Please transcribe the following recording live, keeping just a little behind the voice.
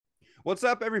What's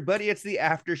up, everybody? It's the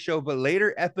after show, but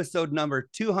later episode number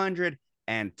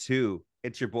 202.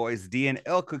 It's your boys D and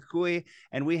El Kukui,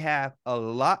 and we have a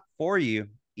lot for you.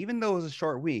 Even though it was a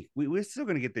short week, we're still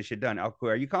gonna get this shit done. El Kukui,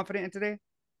 are you confident in today?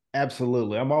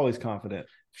 Absolutely. I'm always confident.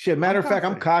 Shit, I'm matter of fact,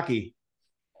 I'm confident. cocky.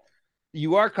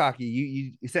 You are cocky.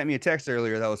 You sent me a text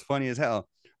earlier that was funny as hell.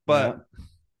 But Yeah.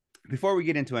 before we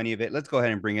get into any of it, let's go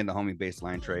ahead and bring in the homie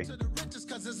baseline Trey.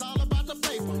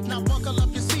 Now buckle up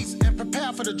your seats and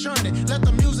prepare for the journey. Let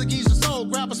the music ease your soul,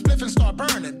 grab a spliff and start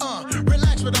burning.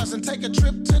 Relax with us and take a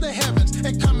trip to the heavens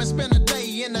and come and spend a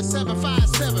day in the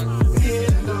 757.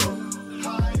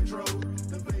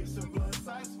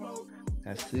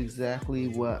 That's exactly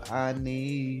what I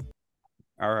need.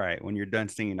 All right, when you're done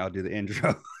singing, I'll do the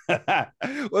intro.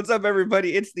 What's up,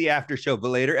 everybody? It's the after show, but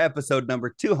later episode number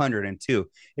 202.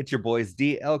 It's your boys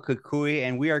D El Kukui,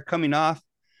 and we are coming off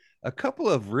a couple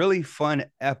of really fun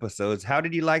episodes. How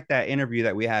did you like that interview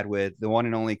that we had with the one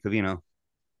and only Cavino?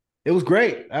 It was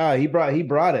great. He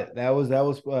brought it.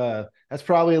 That's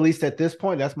probably, at least at this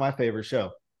point, that's my favorite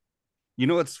show. You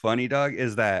know what's funny, dog,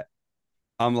 is that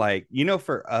I'm like,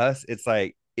 for us, it's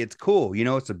like it's cool.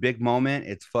 It's a big moment.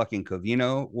 It's fucking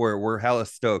Cavino. We're hella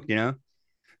stoked,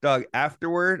 Dog,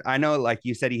 afterward, I know, like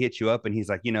you said, he hit you up and he's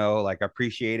like, like, I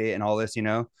appreciate it and all this,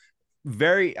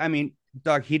 very, I mean,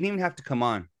 dog, he didn't even have to come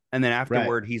on. And then Right.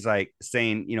 afterward, he's like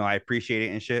saying, I appreciate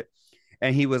it and shit.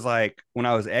 And he was like, when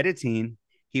I was editing,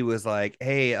 he was like,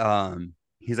 hey,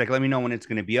 he's like, let me know when it's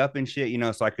gonna be up and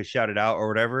shit, so I could shout it out or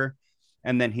whatever.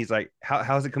 And then he's like,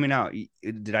 how's it coming out?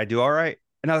 Did I do all right?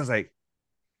 And I was like,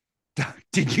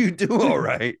 did you do all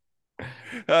right?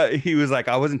 He was like,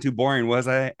 I wasn't too boring, was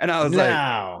I? And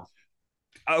Now,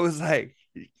 I was like,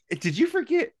 did you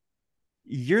forget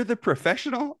you're the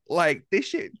professional? Like, this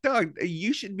shit, dog,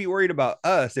 you should be worried about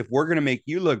us if we're gonna make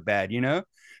you look bad,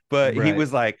 But he right.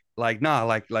 was like,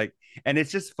 nah, and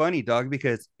it's just funny, dog,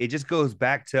 because it just goes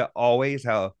back to always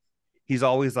how he's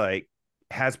always like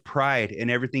has pride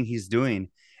in everything he's doing.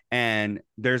 And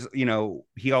there's,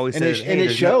 he always And says, it and hey,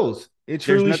 it shows. It there's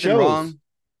truly nothing shows. wrong.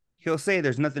 He'll say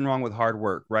there's nothing wrong with hard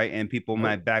work, right? And people Nope.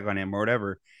 might bag on him or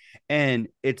whatever. And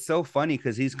it's so funny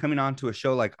because he's coming on to a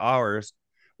show like ours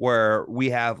where we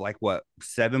have like what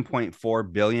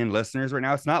 7.4 billion listeners right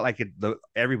now. It's not like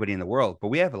everybody in the world, but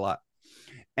we have a lot.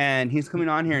 And he's coming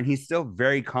on here and he's still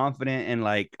very confident and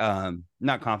like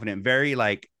not confident, very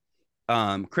like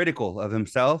critical of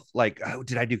himself. Like, oh,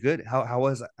 did I do good? How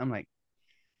was I? I'm like,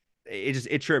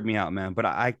 it tripped me out, man. But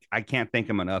I can't thank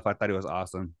him enough. I thought it was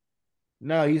awesome.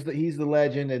 No, he's the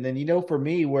legend. And then for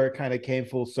me, where it kind of came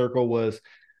full circle was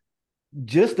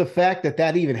just the fact that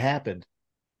that even happened.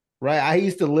 Right. I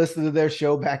used to listen to their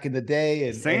show back in the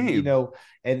day, Same.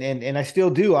 and I still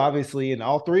do, obviously, in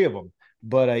all three of them.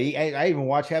 But I even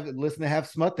listen to Have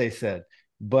Smut, they said.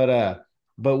 But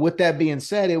with that being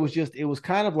said, it was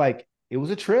kind of like it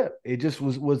was a trip. It just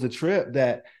was a trip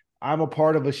that I'm a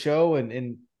part of a show,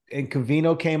 and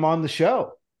Cavino came on the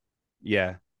show.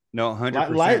 Yeah. No,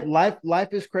 Life 100%. life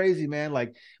is crazy, man.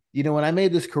 Like, when I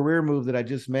made this career move that I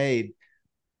just made,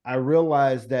 I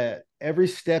realized that every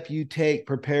step you take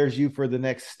prepares you for the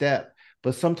next step.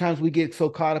 But sometimes we get so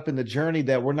caught up in the journey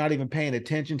that we're not even paying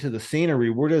attention to the scenery.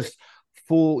 We're just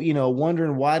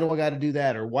wondering, why do I got to do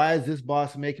that? Or why is this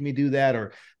boss making me do that?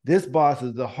 Or this boss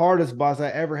is the hardest boss I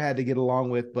ever had to get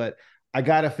along with, but I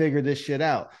got to figure this shit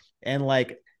out. And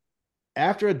like,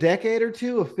 after a decade or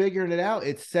two of figuring it out,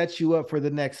 it sets you up for the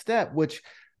next step, which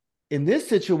in this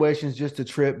situation is just a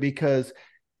trip because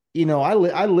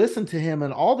I listened to him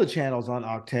on all the channels on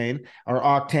Octane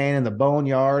and the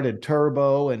Boneyard and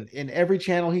Turbo and in every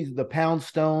channel. He's the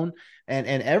Poundstone and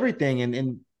everything.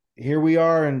 And here we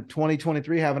are in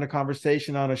 2023 having a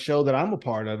conversation on a show that I'm a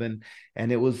part of, and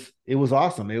it was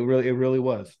awesome. It really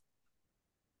was.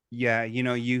 Yeah,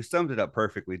 you summed it up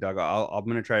perfectly, Doug. I'm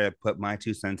gonna try to put my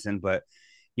 2 cents in, but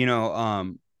you know,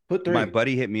 um, Put my three.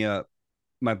 buddy hit me up.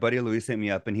 My buddy Luis hit me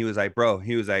up, and he was like, "Bro,"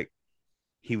 he was like,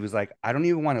 "I don't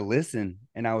even want to listen."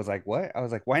 And I was like, "What?" I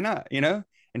was like, "Why not?" And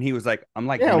he was like, "I'm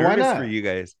like Yeah, why nervous for not? you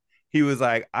guys." He was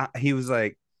like,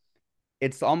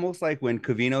 it's almost like when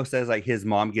Cavino says like his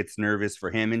mom gets nervous for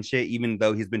him and shit, even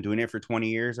though he's been doing it for 20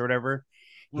 years or whatever.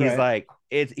 He's Right.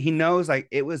 like, he knows like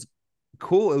it was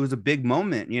cool. It was a big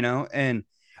moment, And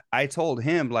I told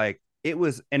him like it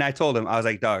was, and I told him, I was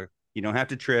like, dog, you don't have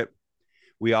to trip.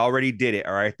 We already did it.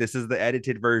 All right. This is the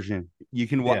edited version. You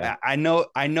can Yeah. I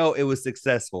know it was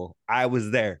successful. I was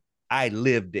there. I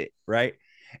lived it. Right.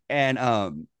 And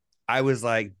I was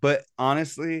like, but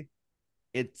honestly,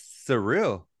 it's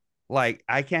surreal. Like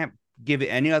I can't give it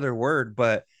any other word,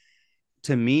 but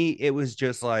to me, it was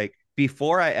just like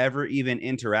before I ever even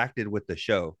interacted with the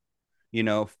show.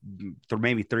 for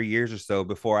maybe 3 years or so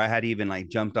before I had even like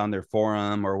jumped on their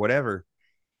forum or whatever.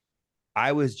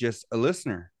 I was just a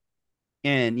listener.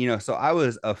 And, so I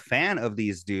was a fan of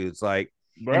these dudes. Like,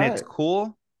 and it's Right.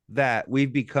 cool that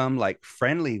we've become like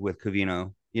friendly with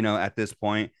Cavino, at this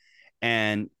point,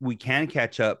 and we can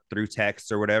catch up through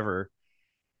text or whatever.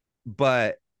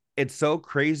 But it's so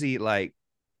crazy. Like,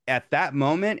 at that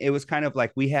moment, it was kind of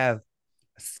like we have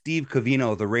Steve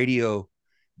Cavino, the radio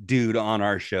dude on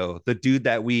our show, the dude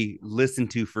that we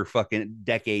listened to for fucking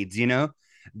decades.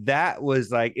 That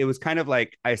was like, it was kind of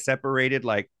like I separated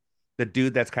like the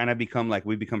dude that's kind of become like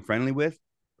we become friendly with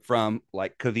from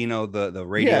like Cavino, the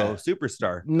radio Yeah.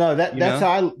 superstar, No, that you that's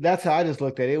know? how I just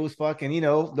looked at it. It was fucking,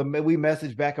 we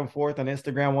message back and forth on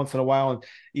Instagram once in a while,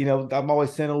 and I'm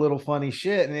always sending a little funny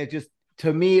shit, and it just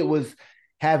to me it was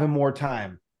having more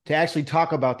time to actually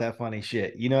talk about that funny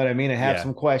shit. You know what I mean? And have Yeah.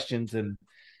 some questions, and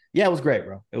yeah, it was great,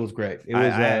 bro. It was great. It I,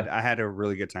 was I had I had a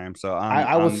really good time. So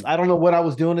I don't know what I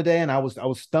was doing today, and I was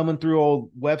thumbing through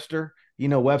old Webster,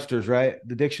 Webster's, right?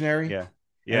 The dictionary, yeah.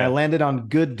 and I Yeah. landed on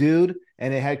good dude,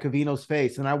 and it had Cavino's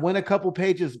face, and I went a couple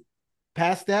pages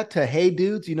past that to hey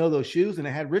dudes, those shoes, and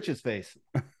it had Rich's face.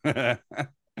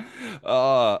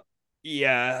 uh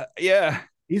yeah. Yeah.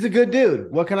 He's a good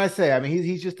dude. What can I say? I mean,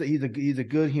 he's just he's a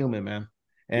good human, man.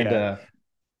 And Yeah.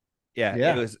 Yeah, it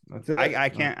yeah, was. that's I, it. I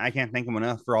can't I can't thank him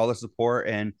enough for all the support,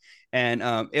 and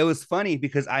it was funny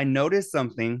because I noticed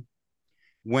something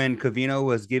when Cavino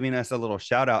was giving us a little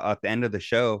shout out at the end of the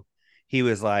show. He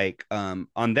was like,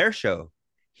 on their show,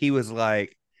 he was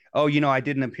like, "Oh, I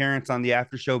did an appearance on the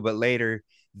after show, but later,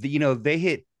 they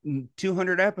hit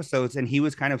 200 episodes," and he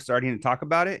was kind of starting to talk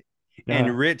about it, and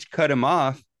Uh, Rich cut him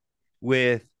off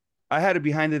with, "I had a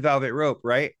behind the velvet rope,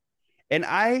 right?" And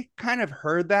I kind of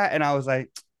heard that and I was like,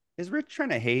 is Rich trying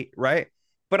to hate? Right.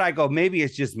 But I go, maybe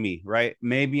it's just me. Right.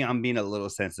 Maybe I'm being a little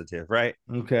sensitive. Right.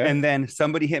 okay. And then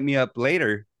somebody hit me up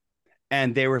later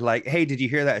and they were like, hey, did you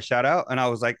hear that shout out? And I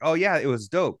was like, oh, yeah, it was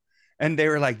dope. And they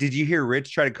were like, did you hear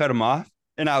Rich try to cut him off?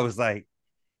 And I was like,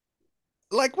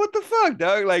 what the fuck,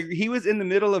 dog? Like, he was in the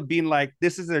middle of being like,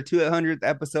 this is their 200th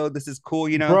episode. This is cool.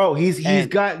 Bro, he's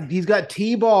And got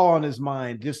T-ball on his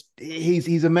mind. Just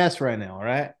he's a mess right now,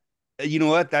 right? you know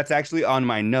what? That's actually on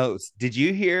my notes. Did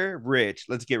you hear Rich?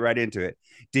 Let's get right into it.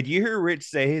 Did you hear Rich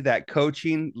say that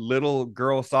coaching little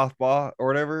girl softball or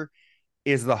whatever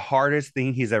is the hardest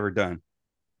thing he's ever done?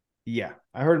 Yeah,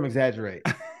 I heard him exaggerate.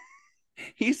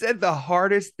 He said the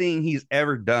hardest thing he's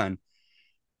ever done.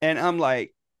 And I'm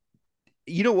like,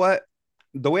 you know what?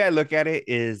 The way I look at it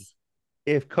is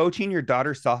if coaching your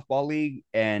daughter's softball league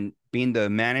and being the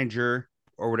manager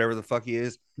or whatever the fuck he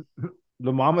is, The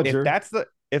if momager.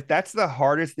 that's the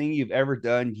hardest thing you've ever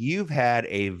done, you've had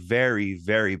a very,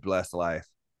 very blessed life.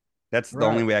 That's the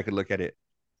only Right. way I could look at it.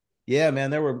 Yeah,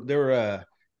 man. There were a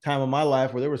time in my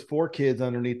life where there was 4 kids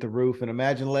underneath the roof, and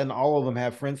imagine letting all of them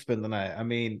have friends spend the night. I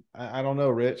mean, I don't know,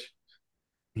 Rich.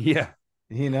 Yeah.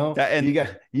 That You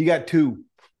and got two.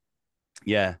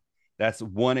 yeah, that's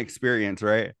one experience,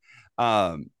 right?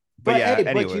 But But yeah, hey,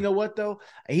 but you anyway. know what though?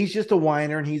 He's just a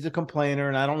whiner and he's a complainer,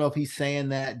 and I don't know if he's saying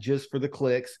that just for the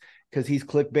clicks because he's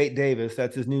Clickbait Davis.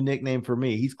 That's his new nickname for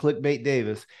me. He's Clickbait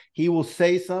Davis. He will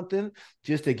say something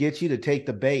just to get you to take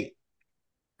the bait,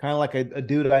 kind of like a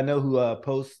dude I know who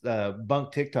posts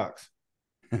bunk TikToks.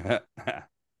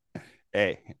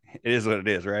 Hey, it is what it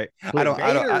is, right?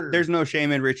 Clickbaiter. There's no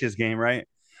shame in Rich's game, right?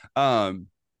 Um,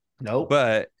 Nope,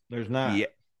 but there's not. yeah,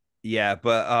 yeah,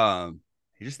 but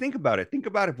just think about it. Think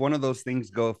about if one of those things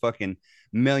go fucking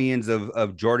millions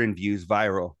of Jordan views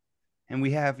viral. And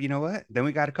we have, you know what? Then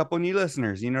we got a couple new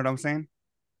listeners. You know what I'm saying?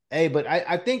 Hey, but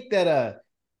I think that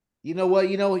you know what,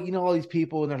 all these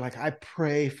people, and they're like, I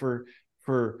pray for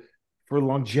for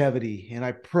longevity, and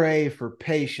I pray for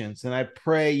patience, and I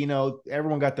pray,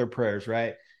 everyone got their prayers,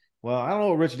 right? Well, I don't know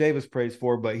what Rich Davis prays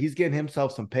for, but he's getting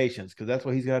himself some patience because that's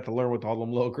what he's gonna have to learn with all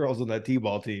them little girls on that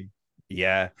T-ball team.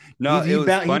 Yeah. No, it was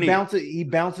funny. He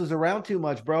bounces around too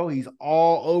much, bro. He's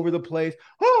all over the place.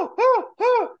 Oh, oh,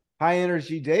 oh. High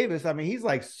energy Davis. I mean, he's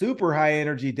like super high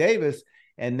energy Davis.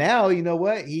 And now, you know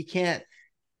what? He can't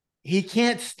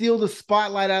steal the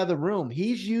spotlight out of the room.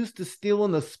 He's used to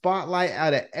stealing the spotlight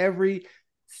out of every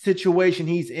situation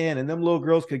he's in. And them little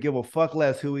girls could give a fuck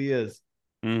less who he is.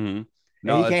 Mm-hmm. And he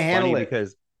No, it's can't funny handle it.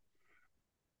 because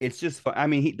it's just fun. I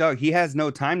mean, he has no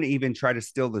time to even try to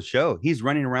steal the show. He's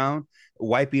running around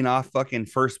wiping off fucking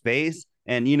first base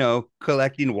and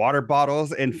collecting water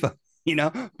bottles and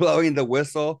blowing the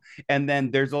whistle. And then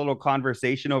there's a little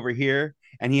conversation over here,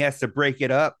 and he has to break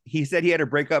it up. He said he had to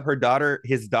break up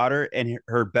his daughter, and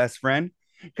her best friend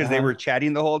because they Uh-huh. were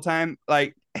chatting the whole time.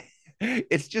 Like,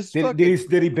 It's just Did fucking.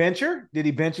 did he bench her? Did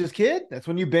he bench his kid? That's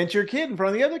when you bench your kid in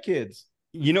front of the other kids.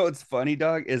 You know what's funny,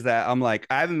 dog, is that I'm like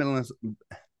I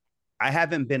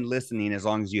haven't been listening as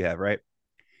long as you have, right?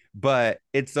 But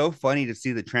it's so funny to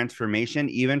see the transformation,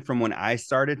 even from when I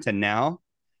started to now.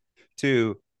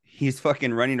 To he's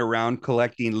fucking running around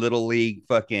collecting little league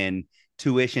fucking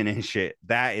tuition and shit.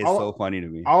 That is so All, funny to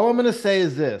me. all I'm gonna say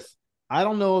is this: I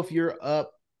don't know if you're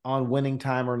up on winning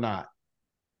time or not.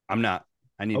 I'm not.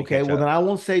 I need to Okay, catch well up. then I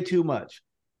won't say too much.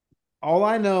 All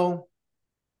I know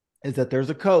is that there's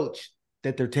a coach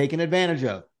that they're taking advantage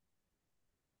of.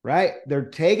 Right? They're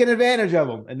taking advantage of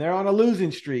him, and they're on a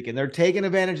losing streak, and they're taking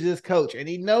advantage of this coach, and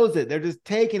he knows it. They're just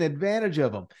taking advantage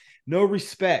of him. No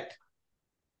respect.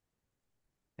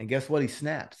 And guess what? He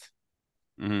snaps,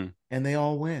 Mhm. and they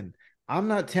all win. I'm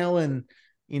not telling,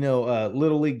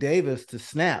 Little League Davis to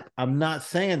snap. I'm not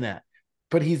saying that,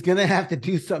 but he's gonna have to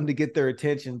do something to get their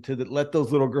attention let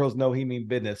those little girls know he mean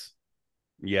business.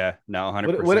 Yeah, no, Hey,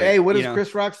 100%. what does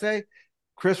Chris Rock say?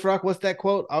 Chris Rock, what's that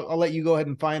quote? I'll let you go ahead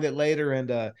and find it later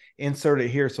and insert it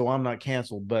here so I'm not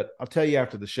canceled. But I'll tell you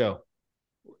after the show.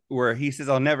 Where he says,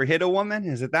 "I'll never hit a woman."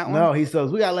 Is it that one? No, he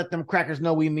says we gotta let them crackers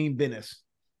know we mean business.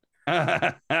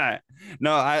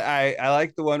 No, I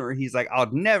like the one where he's like,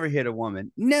 "I'll never hit a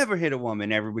woman, never hit a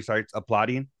woman." Everybody starts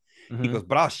applauding. He Mm-hmm. goes,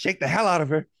 "But I'll shake the hell out of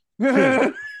her." What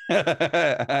about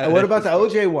That's the funny.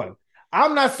 OJ one?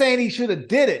 I'm not saying he should have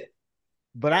did it,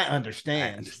 but I I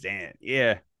understand. understand.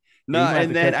 Yeah. No, Yeah, you might have and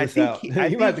to then cut I this think out. he, I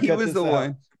You might have think to he cut was this the out.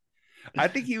 one. I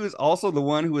think he was also the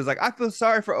one who was like, "I feel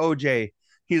sorry for OJ."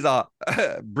 He's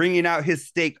bringing out his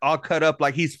steak all cut up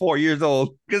like he's 4 years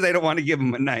old because they don't want to give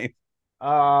him a knife.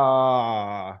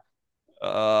 Ah,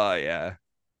 Oh yeah,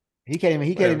 he can't even.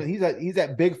 He can't whatever. even. He's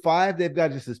at Big Five. They've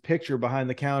got just his picture behind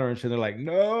the counter and shit. They're like,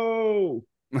 no.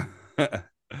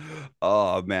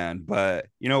 Oh man, but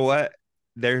you know what?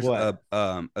 There's What?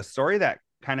 a story that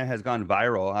kind of has gone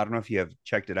viral. I don't know if you have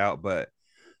checked it out, but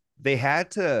they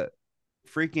had to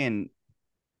freaking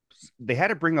they had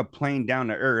to bring a plane down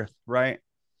to Earth, right?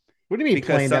 What do you mean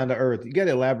Because playing down to earth? You got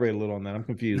to elaborate a little on that. I'm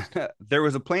confused. there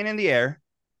was a plane in the air,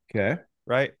 Okay.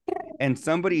 right? And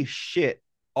somebody shit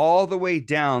all the way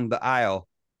down the aisle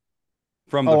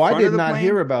from the Oh, I front of did the not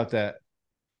hear plane, about that.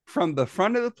 from the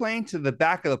front of the plane to the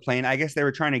back of the plane. I guess they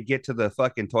were trying to get to the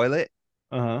fucking toilet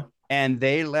Uh huh. and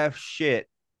they left shit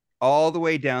all the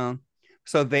way down.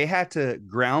 So they had to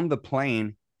ground the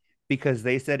plane because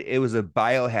they said it was a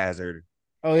biohazard.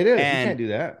 Oh, it is. You can't And do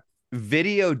that.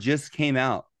 video just came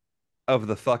out of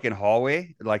the fucking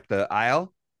hallway, like the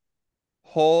aisle.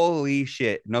 Holy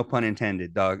shit. No pun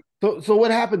intended, dog. So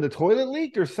what happened? The toilet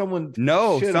leaked, or someone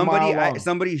No, shit a mile long?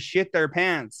 somebody shit their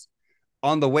pants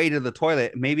on the way to the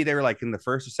toilet. Maybe they were like in the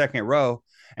first or second row,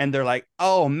 and they're like,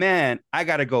 "Oh man, I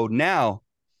gotta go now."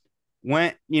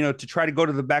 Went, to try to go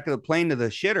to the back of the plane to the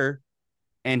shitter,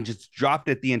 and just dropped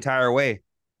it the entire way.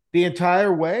 The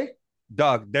entire way?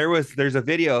 Dog, there's a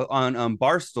video on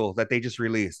Barstool that they just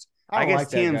released. I I don't guess like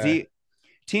that guy.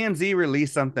 TMZ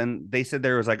released something. They said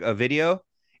there was like a video,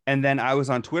 and then I was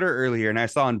on Twitter earlier and I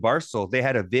saw on Barstool they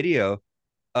had a video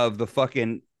of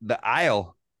the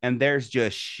aisle, and there's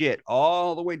just shit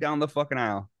all the way down the fucking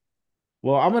aisle.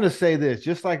 Well, I'm gonna say this: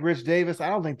 just like Rich Davis, I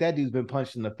don't think that dude's been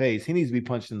punched in the face. He needs to be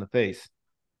punched in the face.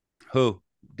 Who?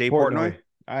 Dave Portnoy? Portnoy,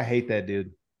 I hate that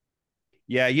dude.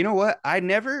 Yeah, you know what?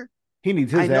 He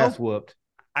needs I his ass know whooped.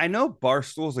 I know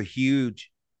Barstool's a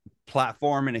huge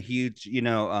platform and a huge,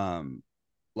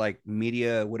 like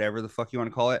media, whatever the fuck you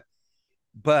want to call it.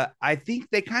 But I think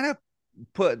they kind of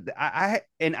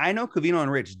and I know Cavino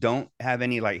and Rich don't have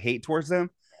any like hate towards them,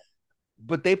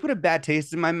 but they put a bad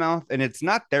taste in my mouth, and it's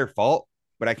not their fault,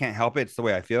 but I can't help it. It's the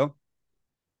way I feel.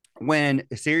 When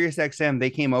Sirius XM they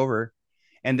came over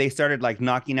and they started like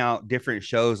knocking out different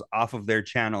shows off of their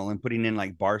channel and putting in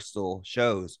like Barstool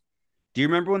shows. Do you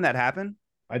remember when that happened?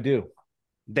 I do.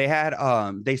 They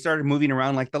started moving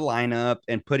around like the lineup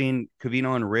and putting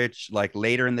Cavino and Rich like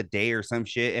later in the day or some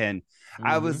shit. And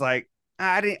I was Mm-hmm. like,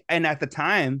 I didn't, and at the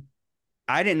time,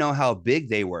 I didn't know how big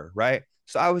they were, right?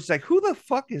 So I was like, who the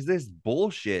fuck is this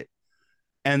bullshit?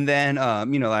 And then,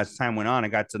 as time went on, I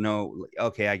got to know, like,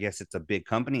 okay, I guess it's a big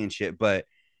company and shit. But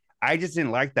I just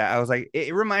didn't like that. I was like,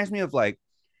 it reminds me of like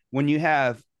when you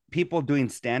have people doing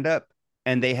stand up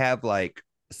and they have like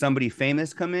somebody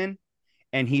famous come in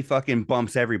and he fucking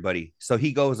bumps everybody. So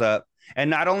he goes up, and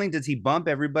not only does he bump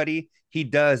everybody, he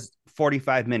does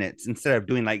 45 minutes instead of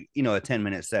doing like, a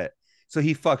 10-minute set. So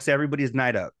he fucks everybody's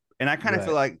night up. And I kind of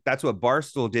feel Right. like that's what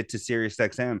Barstool did to Sirius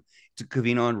XM, to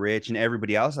Cavino and Rich and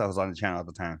everybody else that was on the channel at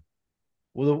the time.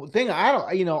 Well, the thing I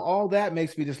don't, all that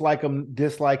makes me dislike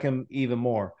him even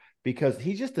more. because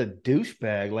he's just a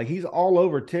douchebag. Like he's all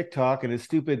over TikTok and it's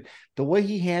stupid. The way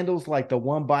he handles like the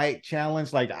 1 bite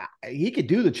challenge, like he could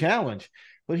do the challenge,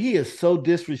 but he is so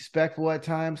disrespectful at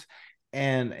times.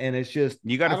 And it's just,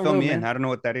 You got I to don't fill know, me in. man. I don't know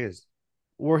what that is.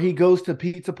 Where he goes to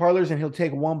pizza parlors and he'll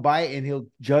take 1 bite and he'll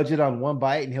judge it on 1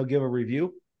 bite and he'll give a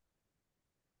review.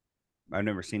 I've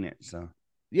never seen it. So,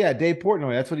 Yeah, Dave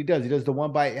Portnoy. That's what he does. He does the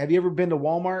 1 bite. Have you ever been to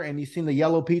Walmart and you seen the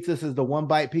yellow pizza says the 1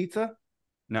 bite pizza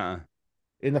nah,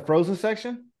 in the frozen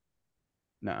section?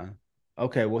 nah.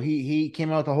 Okay, well he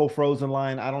came out with the whole frozen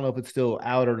line. I don't know if it's still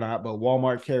out or not, but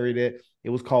Walmart carried it. It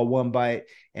was called 1 bite,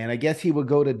 and I guess he would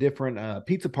go to different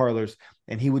pizza parlors,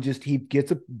 and he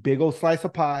gets a big old slice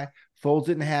of pie, folds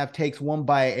it in half, takes 1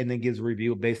 bite, and then gives a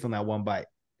review based on that 1 bite.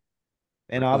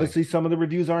 And Really? obviously, some of the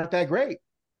reviews aren't that great.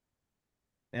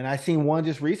 And I seen one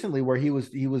just recently where he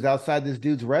was outside this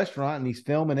dude's restaurant and he's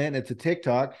filming it and it's a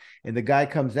TikTok and the guy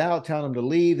comes out telling him to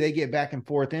leave. They get back and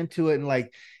forth into it and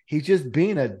like he's just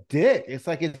being a dick. It's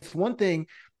like it's one thing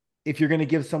if you're going to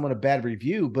give someone a bad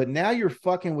review, but now you're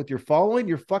fucking with your following,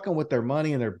 you're fucking with their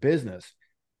money and their business.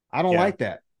 I don't Yeah, like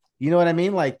that. You know what I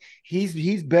mean? Like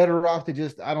he's better off to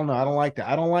just I don't know. I don't like that.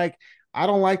 I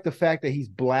don't like the fact that he's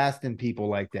blasting people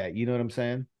like that. You know what I'm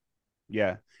saying?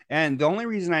 yeah. And the only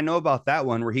reason I know about that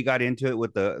one where he got into it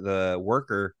with the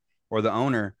worker or the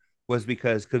owner was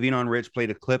because Cavino and Rich played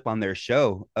a clip on their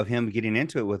show of him getting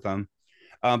into it with them.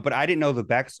 But I didn't know the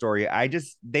backstory.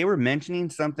 They were mentioning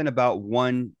something about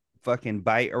one fucking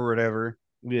bite or whatever.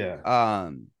 Yeah.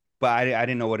 Um, but I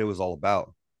didn't know what it was all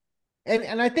about.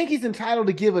 And I think he's entitled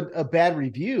to give a bad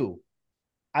review.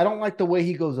 I don't like the way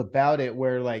he goes about it,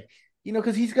 where like,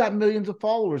 because he's got millions of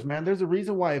followers, man. There's a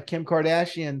reason why if Kim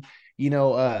Kardashian, you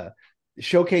know, uh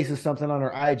showcases something on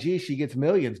her IG, she gets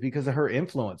millions because of her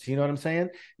influence. You know what I'm saying?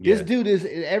 This Yeah, dude is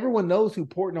everyone knows who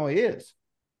Portnoy is.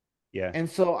 yeah, And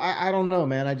so I don't know,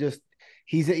 man.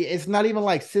 It's not even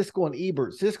like Cisco and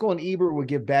Ebert. Cisco and Ebert would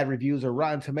give bad reviews or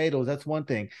Rotten Tomatoes. That's one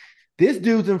thing. This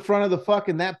dude's in front of the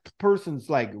fucking that person's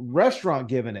like restaurant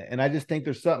giving it. And I just think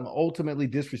there's something ultimately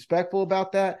disrespectful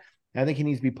about that. I think he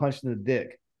needs to be punched in the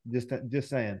dick. Just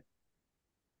saying.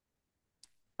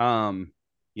 um,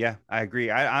 yeah, I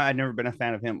agree. I've never been a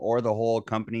fan of him or the whole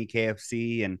company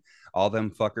KFC and all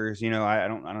them fuckers. I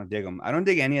don't dig them. I don't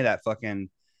dig any of that fucking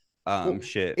Well,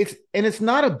 shit. it's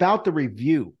not about the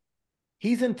review.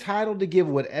 He's entitled to give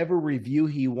whatever review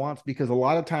he wants because a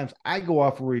lot of times I go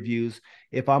off of reviews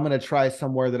if I'm going to try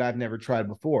somewhere that I've never tried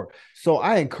before. So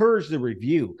I encourage the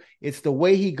review. It's the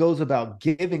way he goes about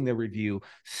giving the review,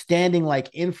 standing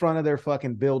like in front of their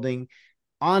fucking building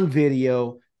on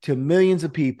video to millions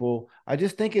of people. I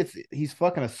just think he's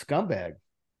fucking a scumbag.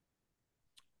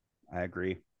 I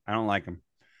agree. I don't like him.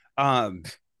 Um,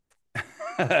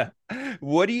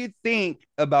 what do you think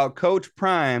about Coach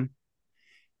Prime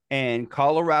and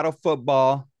Colorado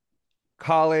football,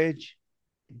 college?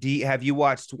 Have you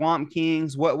watched Swamp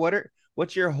Kings?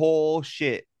 What's your whole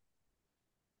shit?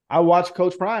 I watched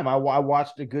Coach Prime. I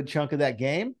watched a good chunk of that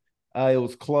game. It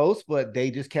was close, but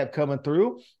they just kept coming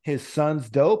through. His son's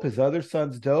dope. His other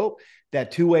son's dope.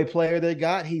 That two-way player they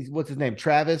got, what's his name?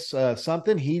 Travis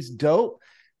something. He's dope.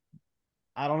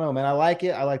 I don't know, man. I like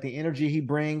it. I like the energy he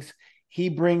brings. He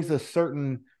brings a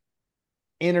certain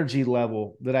energy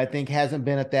level that I think hasn't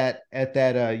been at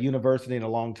that university in a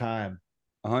long time.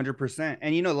 100%.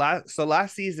 And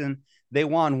last season they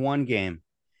won one game.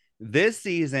 This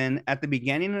season, at the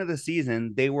beginning of the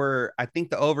season, I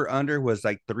think the over under was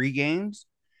like 3 games,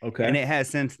 and Okay. it has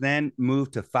since then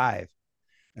moved to 5.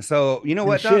 So you know And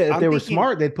what, Doug? shit, if they were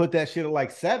smart, they'd put that shit at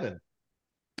like 7.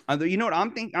 You know what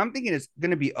I'm thinking it's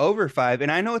going to be over 5,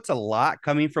 and I know it's a lot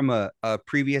coming from a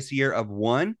previous year of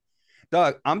 1.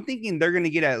 Doug, I'm thinking they're going to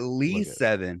get at Look least at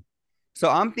 7. So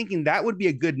I'm thinking that would be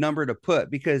a good number to put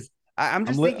because I'm I'm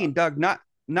just li- thinking, Doug. Not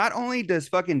only does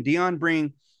fucking Dion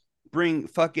bring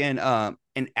fucking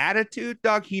an attitude,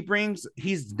 dog.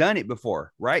 He's done it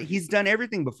before, right? He's done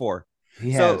everything before.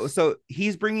 he So has. so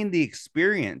he's bringing the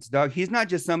experience, dog. He's not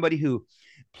just somebody who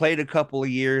played a couple of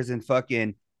years in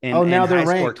fucking Oh, in now they're high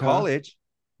school or ranked, huh? college.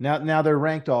 Now they're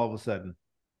ranked all of a sudden.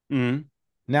 Mm-hmm.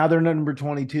 Now they're number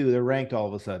 22. They're ranked all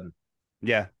of a sudden.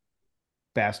 Yeah.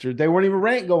 Bastard. They weren't even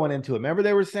ranked going into it. Remember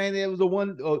they were saying that it was the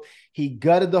one he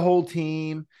gutted the whole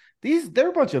team. They're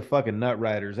a bunch of fucking nut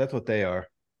riders. That's what they are.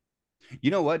 You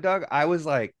know what, Doug? I was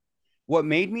like, what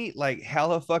made me like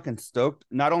hella fucking stoked,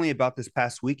 not only about this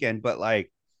past weekend, but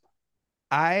like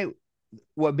I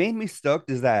what made me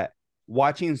stoked is that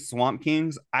watching Swamp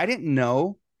Kings, I didn't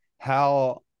know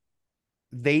how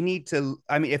they need to.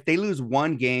 I mean, if they lose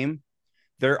one game,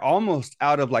 they're almost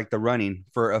out of like the running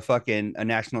for a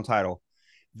national title.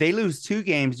 They lose 2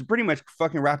 games, you pretty much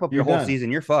fucking wrap up You're your whole done.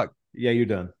 season. You're fucked. Yeah, you're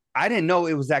done. I didn't know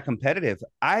it was that competitive.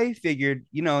 I figured,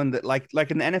 in the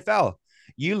like in the NFL,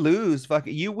 you lose,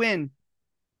 fucking, you win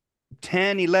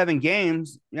 10, 11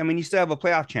 games. I mean, you still have a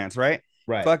playoff chance, right?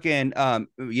 Right. Fucking,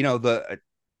 the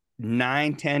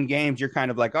 9, 10 games, you're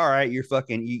kind of like, all right, you're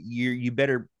fucking, you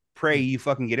better pray you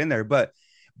fucking get in there. But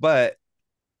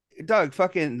Doug,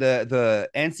 fucking the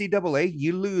NCAA,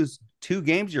 you lose 2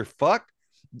 games, you're fucked.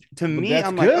 To But me, that's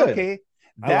I'm like, good. okay,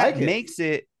 I that like it. makes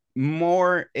it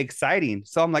more exciting.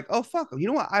 So I'm like, oh fuck, you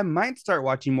know what? I might start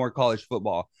watching more college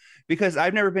football because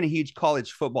I've never been a huge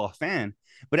college football fan.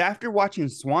 But after watching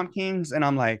Swamp Kings, and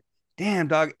I'm like, damn,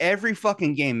 dog, every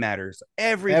fucking game matters.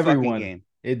 Every fucking Everyone, game,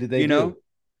 they you know? do.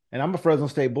 And I'm a Fresno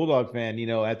State Bulldog fan,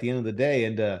 at the end of the day.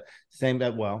 And same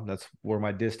that, well, that's where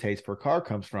my distaste for Carr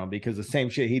comes from, because the same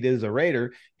shit he did as a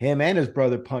Raider, him and his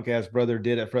brother, punk ass brother,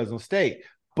 did at Fresno State.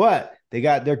 But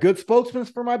they're good spokesmen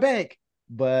for my bank.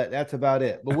 But that's about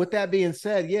it. But with that being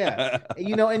said, yeah,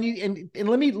 and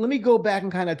let me go back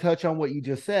and kind of touch on what you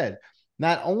just said.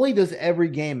 Not only does every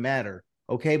game matter,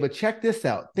 okay, but check this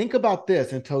out. Think about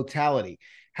this in totality.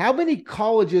 How many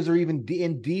colleges are even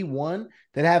in D1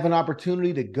 that have an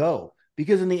opportunity to go?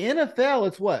 Because in the NFL,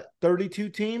 it's what, 32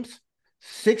 teams?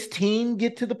 16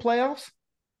 get to the playoffs,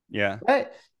 Yeah. right?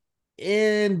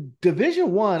 In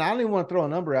Division One, I don't even want to throw a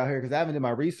number out here because I haven't done my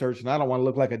research and I don't want to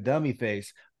look like a dummy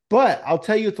face. But I'll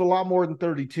tell you, it's a lot more than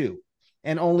 32,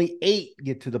 and only 8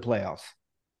 get to the playoffs.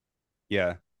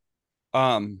 Yeah.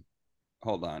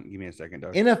 Hold on, give me a second,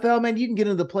 Doug. NFL, man, you can get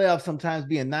into the playoffs sometimes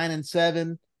being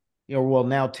 9-7, well,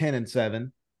 now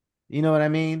 10-7. You know what I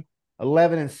mean?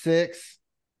 11-6.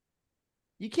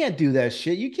 You can't do that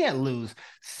shit. You can't lose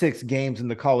 6 games in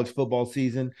the college football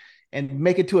season and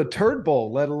make it to a turd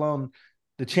bowl, let alone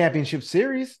the championship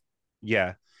series.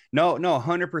 Yeah. No,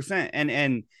 100%.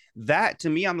 And that to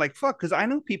me, I'm like, fuck, because I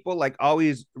know people like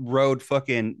always rode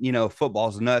fucking,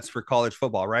 football's nuts for college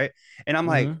football, right? And I'm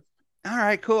like, all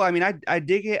right, cool. I mean, I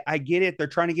dig it. I get it. They're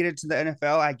trying to get it to the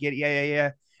NFL. I get it. Yeah, yeah,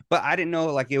 yeah. But I didn't know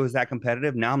like it was that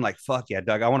competitive. Now I'm like, fuck yeah,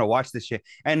 Doug. I want to watch this shit.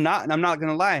 And I'm not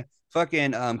gonna lie,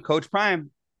 fucking Coach Prime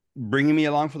bringing me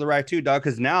along for the ride too, dog.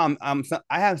 Because now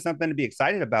I have something to be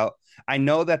excited about. I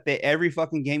know that every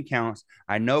fucking game counts.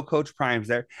 I know Coach Prime's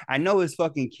there. I know his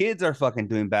fucking kids are fucking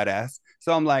doing badass.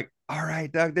 So I'm like, all right,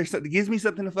 Doug. It gives me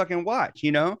something to fucking watch,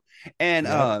 And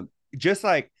Yep. just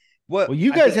like what Well,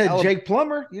 you I guys think had Jake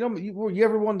Plummer. You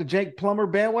ever won the Jake Plummer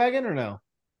bandwagon or no?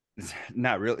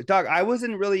 not really, dog. I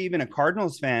wasn't really even a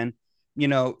Cardinals fan.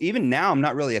 Even now, I'm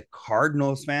not really a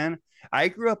Cardinals fan. I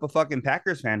grew up a fucking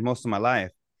Packers fan most of my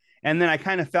life. And then I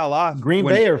kind of fell off Green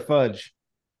when Bay or Fudge?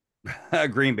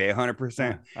 Green Bay,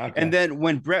 100%. And Okay. then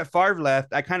when Brett Favre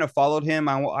left, I kind of followed him.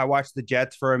 I watched the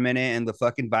Jets for a minute and the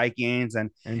fucking Vikings,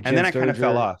 and And and then Jen I kind of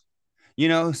fell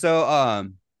Sturger. off.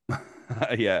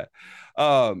 So yeah.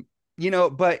 Um,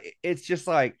 but it's just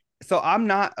like, so I'm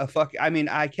not a fuck. I mean,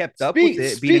 I kept up with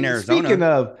it being in Speaking Arizona.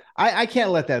 of, I can't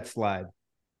let that slide.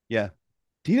 Yeah.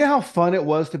 Do you know how fun it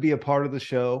was to be a part of the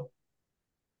show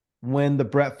when the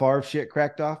Brett Favre shit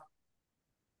cracked off?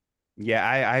 Yeah,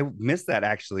 I missed that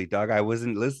actually, Doug. I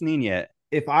wasn't listening yet.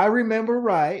 If I remember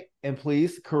right, and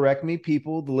please correct me,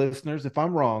 people, the listeners, if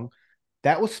I'm wrong,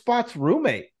 that was Spot's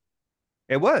roommate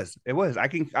It was. I at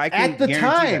can the guarantee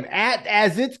time, that.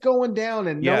 as it's going down,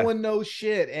 and no Yeah. one knows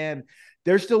shit, and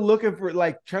they're still looking for,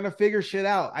 like, trying to figure shit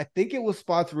out. I think it was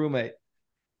Spot's roommate.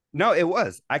 No, it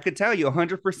was. I could tell you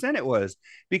 100% it was,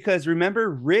 because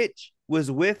remember Rich was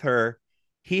with her.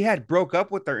 He had broke up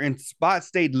with her and Spot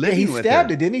stayed Yeah, he living with stabbed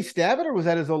her. it. Didn't he stab it, or was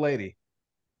that his old lady?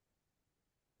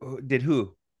 Did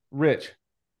who? Rich.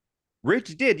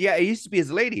 Rich did. Yeah, it used to be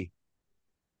his lady.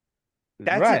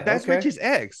 That's it. Right. That's Okay. Rich's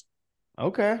ex.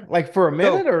 Okay. Like for a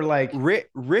minute, So or like Rich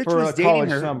for was a dating college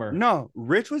her. summer? No,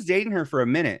 Rich was dating her for a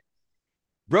minute.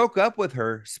 Broke up with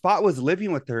her. Spot was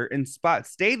living with her, and Spot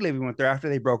stayed living with her after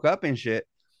they broke up and shit.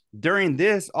 During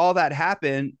this, all that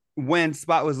happened when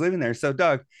Spot was living there. So,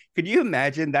 Doug, could you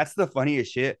imagine? That's the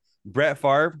funniest shit. Brett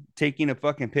Favre taking a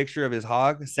fucking picture of his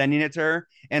hog, sending it to her,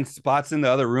 and Spot's in the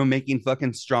other room making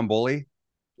fucking stromboli.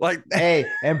 Like, Hey,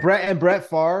 and Brett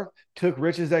Favre took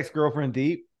Rich's ex-girlfriend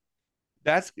deep.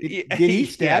 that's Did he yeah.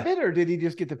 stab it, or did he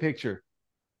just get the picture?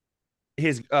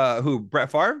 His who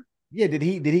Brett Favre? Yeah, did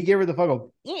he give her the fuck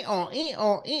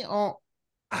ee-oh.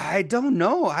 I don't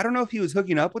know. I don't know if he was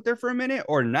hooking up with her for a minute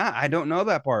or not. I don't know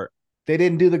that part. They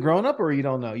didn't do the grown up, or you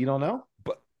don't know? You don't know?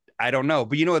 But I don't know.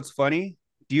 But you know what's funny?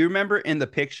 Do you remember in the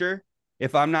picture,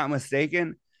 if I'm not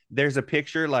mistaken, there's a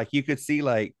picture like you could see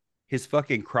like his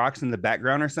fucking Crocs in the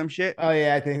background or some shit. Oh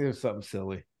yeah, I think there's something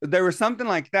silly. There was something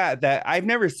like that I've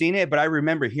never seen it, but I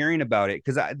remember hearing about it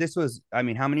because this was, I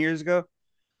mean, how many years ago?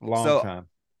 Long So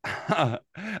time.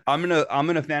 I'm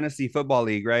in a fantasy football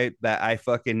league, right? That I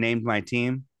fucking named my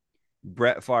team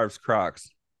Brett Favre's Crocs.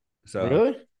 So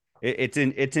Really? it's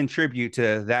in tribute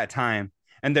to that time.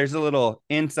 And there's a little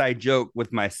inside joke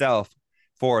with myself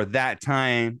for that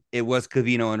time. It was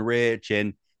Cavino and Rich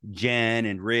and Jen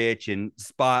and Rich and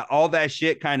Spot, all that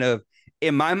shit kind of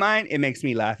in my mind, it makes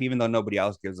me laugh, even though nobody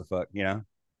else gives a fuck, you know?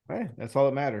 Hey, that's all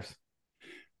that matters.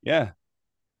 Yeah.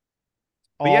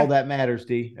 But All yeah, that matters,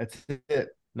 D. That's it.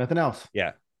 Nothing else.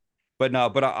 yeah. But no,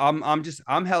 but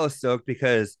I'm hella stoked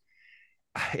because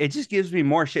it just gives me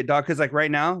more shit, dog. Because like right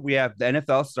now we have the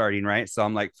NFL starting, right? So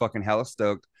I'm like fucking hella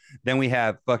stoked. Then we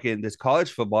have fucking this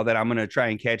college football that I'm gonna try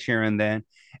and catch here and then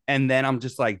I'm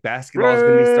just like basketball is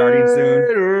gonna be starting soon.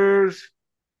 Raiders.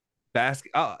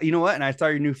 Oh, you know what? And I saw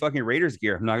your new fucking Raiders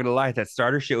gear. I'm not gonna lie, that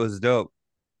starter shit was dope.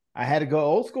 I had to go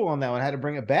old school on that one. I had to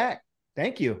bring it back.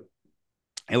 Thank you.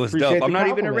 It was dope. Appreciate the I'm not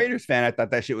even a compliment. Raiders fan. I thought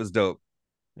that shit was dope.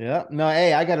 Yeah. No,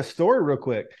 hey, I got a story real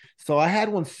quick. So I had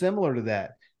one similar to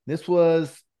that. This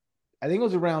was, I think it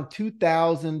was around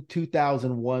 2000,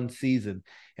 2001 season.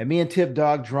 And me and Tip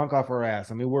Dog drunk off our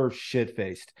ass. I mean, we're shit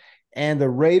faced. And the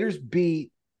Raiders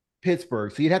beat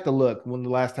Pittsburgh. So you'd have to look when the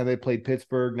last time they played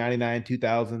Pittsburgh, 99,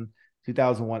 2000,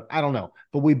 2001. I don't know.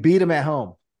 But we beat them at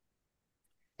home.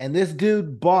 And this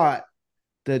dude bought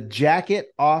the jacket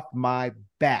off my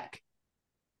back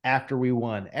after we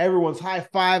won. Everyone's high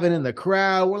fiving in the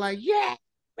crowd. We're like, yeah.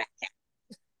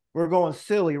 We're going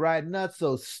silly, right? Nuts,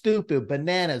 so stupid,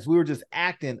 bananas. We were just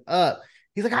acting up.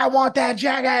 He's like, I want that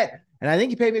jacket. And I think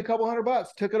he paid me a couple $100.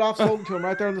 Took it off, sold it to him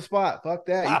right there on the spot. Fuck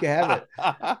that. You can have it.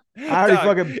 I already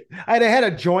fucking, I had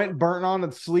a joint burnt on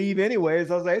the sleeve anyways.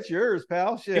 I was like, it's yours,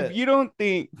 pal. Shit. If you don't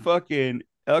think fucking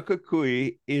El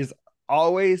Cucuy is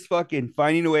always fucking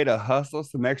finding a way to hustle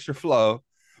some extra flow,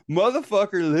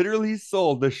 motherfucker literally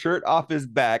sold the shirt off his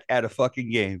back at a fucking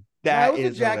game. That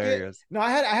is hilarious. No,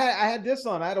 I had this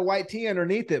on. I had a white tee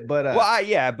underneath it, but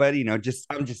yeah, but you know,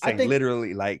 I'm just saying,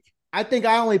 literally, like I think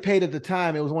I only paid at the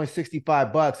time. It was only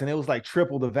 $65, and it was like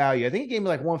triple the value. I think he gave me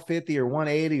like 150 or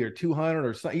 180 or 200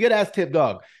 or something. You got to ask Tip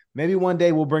Dog. Maybe one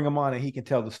day we'll bring him on and he can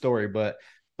tell the story. But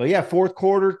yeah, fourth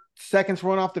quarter, seconds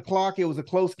run off the clock. It was a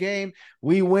close game.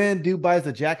 We win. Dude buys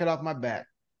the jacket off my back.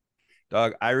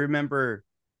 Dog, I remember.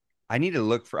 I need to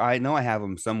look for. I know I have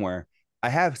them somewhere. I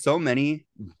have so many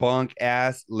bunk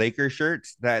ass Laker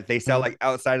shirts that they sell like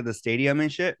outside of the stadium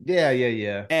and shit.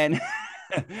 Yeah. And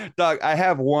dog, I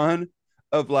have one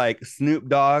of like Snoop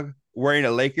Dogg wearing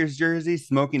a Lakers jersey,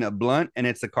 smoking a blunt, and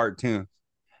it's a cartoon.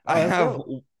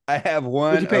 Oh, I have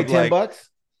one. Would you pay $10?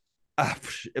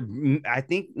 I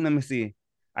think. Let me see.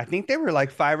 I think they were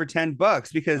like $5 or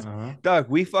 $10 because, dog,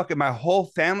 we fucking my whole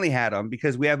family had them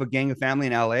because we have a gang of family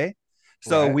in LA.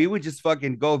 So we would just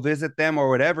fucking go visit them or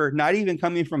whatever, not even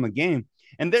coming from a game.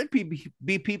 And there'd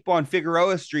be people on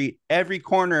Figueroa Street, every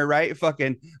corner, right?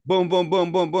 Fucking boom, boom,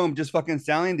 boom, boom, boom, just fucking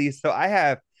selling these. So I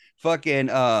have fucking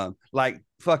like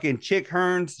fucking Chick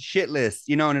Hearn's shit list,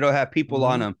 you know, and it'll have people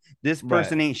on them. This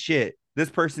person ain't shit. This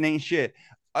person ain't shit.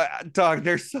 Dog,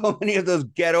 there's so many of those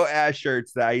ghetto ass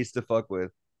shirts that I used to fuck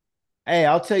with. Hey,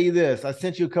 I'll tell you this. I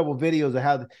sent you a couple of videos of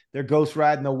how they're ghost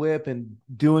riding the whip and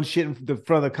doing shit in front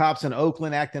of the cops in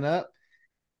Oakland, acting up.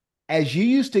 As you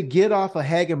used to get off a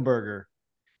Hagenberger,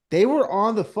 they were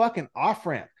on the fucking off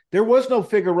ramp. There was no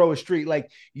Figueroa Street.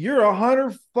 Like you're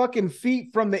 100 fucking feet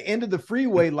from the end of the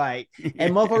freeway light,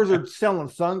 and motherfuckers are selling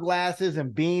sunglasses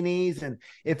and beanies. And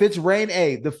if it's rain,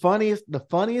 hey, the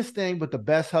funniest thing, but the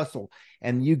best hustle,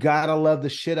 and you gotta love the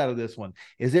shit out of this one,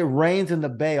 is it rains in the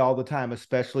Bay all the time,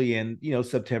 especially in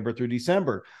September through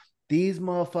December. These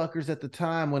motherfuckers at the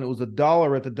time when it was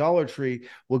 $1 at the Dollar Tree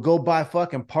would go buy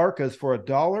fucking parkas for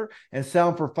 $1 and sell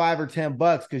them for $5 or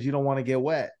 $10 because you don't want to get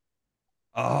wet.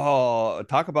 Oh,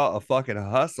 talk about a fucking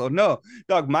hustle. No,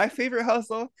 dog, my favorite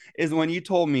hustle is when you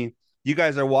told me you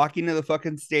guys are walking to the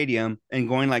fucking stadium and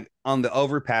going like on the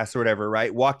overpass or whatever,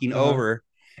 right? Walking over,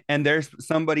 and there's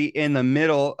somebody in the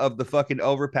middle of the fucking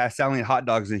overpass selling hot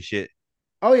dogs and shit.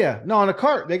 Oh, yeah. No, on a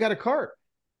cart. They got a cart.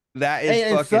 That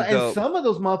is fucking dope. And some of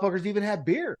those motherfuckers even have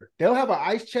beer. They'll have an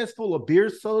ice chest full of beer,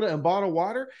 soda, and bottled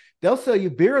water. They'll sell you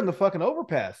beer in the fucking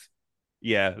overpass.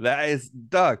 Yeah, that is,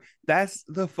 Doug. That's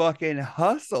the fucking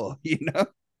hustle, you know?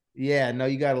 Yeah, no,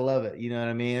 you gotta love it. You know what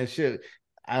I mean? It should,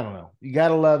 I don't know. You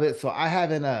gotta love it. So I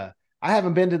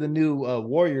haven't been to the new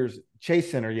Warriors Chase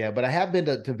Center yet, but I have been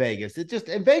to Vegas.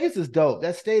 And Vegas is dope.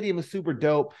 That stadium is super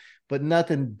dope, but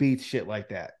nothing beats shit like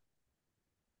that.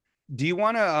 Do you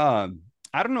want to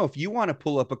I don't know if you want to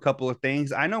pull up a couple of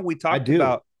things. I know we I talked do.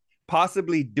 about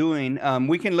possibly doing.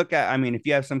 We can look at. I mean, if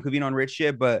you have some Covino and Rich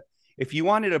shit, but if you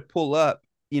wanted to pull up,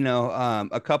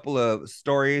 a couple of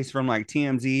stories from like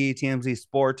TMZ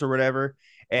Sports or whatever,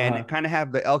 and Uh-huh. kind of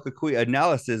have the El Cucuy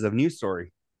analysis of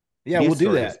Yeah, we'll news do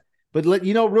stories. that. But let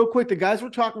you know real quick, the guys were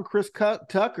talking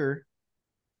Tucker,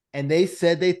 and they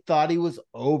said they thought he was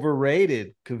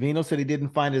overrated. Cavino said he didn't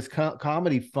find his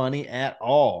comedy funny at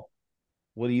all.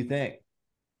 What do you think?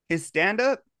 His stand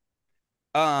up,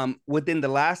 within the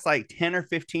last like 10 or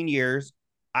 15 years,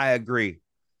 I agree.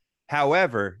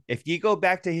 However, if you go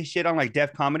back to his shit on like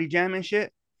Def Comedy Jam and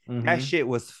shit, that Mm-hmm. shit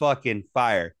was fucking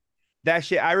fire. That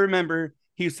shit, I remember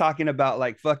he was talking about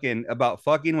like fucking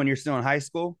when you're still in high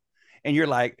school and you're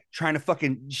like trying to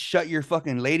fucking shut your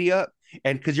fucking lady up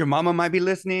and because your mama might be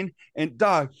listening. And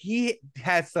dog, he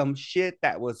had some shit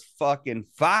that was fucking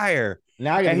fire.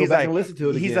 Now I got to And go back and listen to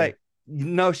it he's again. like,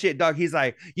 no shit, dog. He's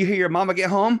like, you hear your mama get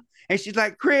home? And she's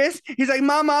like, Chris, he's like,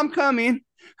 Mama, I'm coming.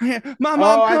 Mama, Oh,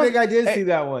 I'm I coming. think I did Hey, see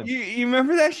that one. you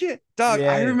remember that shit? Dog, I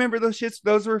Yeah. remember those shits.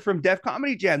 Those were from Def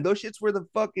Comedy Jam. Those shits were the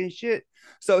fucking shit.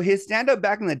 So his stand-up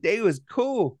back in the day was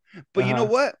cool. But you know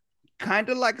Uh-huh. what? Kind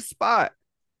of like a Spot.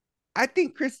 I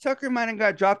think Chris Tucker might have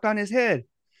got dropped on his head.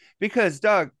 Because,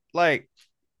 dog, like,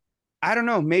 I don't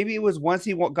know. Maybe it was once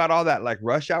he got all that like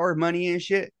rush hour money and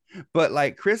shit. But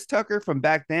like Chris Tucker from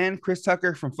back then, Chris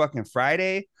Tucker from fucking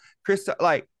Friday,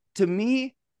 like to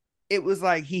me, it was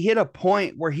like he hit a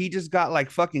point where he just got like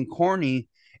fucking corny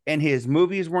and his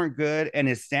movies weren't good and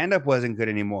his stand-up wasn't good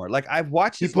anymore. Like I've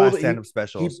watched He his pulled last he stand-up he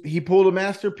specials. he pulled a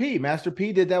Master P. Master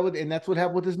P did that with, and that's what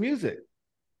happened with his music.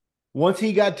 Once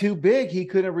he got too big, he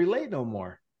couldn't relate no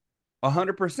more.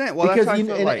 100%. Well, that's Because how I you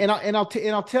feel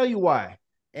like. I'll tell you why.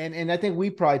 And I think we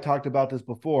probably talked about this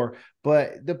before,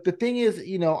 but the thing is,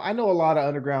 I know a lot of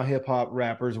underground hip hop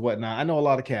rappers, whatnot. I know a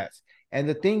lot of cats, and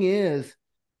the thing is,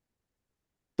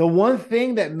 the one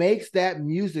thing that makes that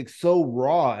music so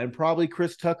raw, and probably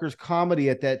Chris Tucker's comedy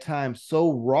at that time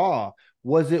so raw,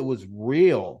 was it was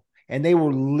real. And they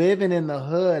were living in the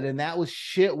hood, and that was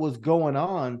shit was going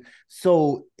on.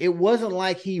 So it wasn't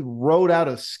like he wrote out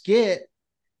a skit.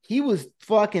 He was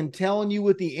fucking telling you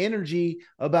with the energy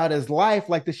about his life,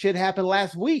 like the shit happened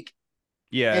last week.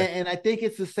 Yeah, And I think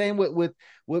it's the same with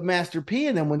Master P.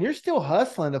 And then when you're still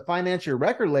hustling to finance your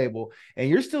record label and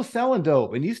you're still selling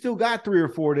dope and you still got 3 or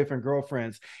 4 different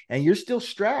girlfriends and you're still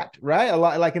strapped, right? A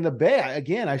lot like in the Bay.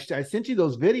 Again, I sent you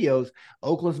those videos.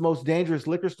 Oakland's most dangerous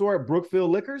liquor store at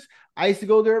Brookfield Liquors. I used to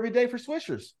go there every day for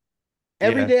Swishers.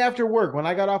 Every yeah, day after work, when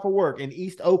I got off of work in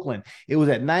East Oakland, it was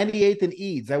at 98th and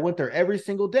Eads. I went there every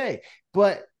single day.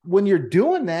 But when you're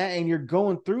doing that and you're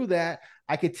going through that,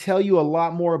 I could tell you a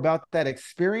lot more about that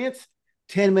experience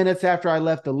 10 minutes after I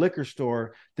left the liquor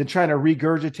store than trying to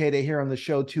regurgitate it here on the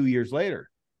show 2 years later.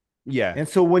 yeah. And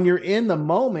so when you're in the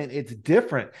moment, it's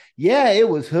different. Yeah, it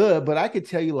was hood, but I could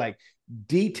tell you like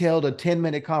detailed a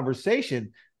 10-minute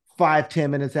conversation 5, 10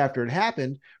 minutes after it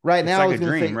happened. Right It's now, I like was a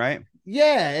going to dream, say, right?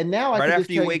 yeah. And now I Right could just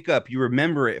after you tell you, wake up, you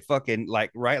remember it fucking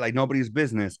like right, like nobody's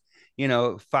business.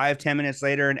 5, 10 minutes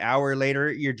later, an hour later,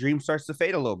 your dream starts to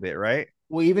fade a little bit, right?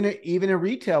 well, even in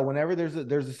retail, whenever there's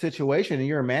a situation and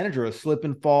you're a manager, a slip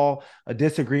and fall, a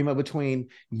disagreement between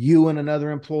you and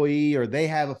another employee, or they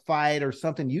have a fight or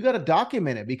something, you got to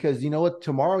document it because you know what,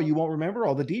 tomorrow you won't remember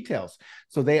all the details.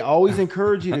 So they always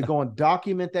encourage you to go and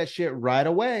document that shit right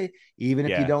away, even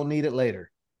if you Yeah. don't need it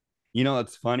later.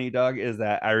 What's funny, dog, is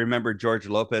that I remember George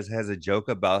Lopez has a joke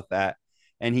about that.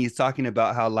 And he's talking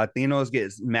about how Latinos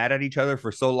get mad at each other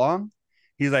for so long.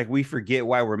 He's like, we forget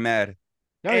why we're mad.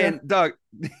 Oh yeah. And dog,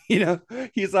 you know,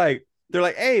 he's like, they're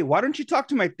like, hey, why don't you talk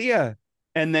to my tia?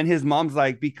 And then his mom's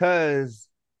like,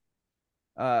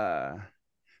 uh,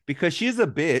 because she's a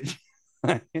bitch.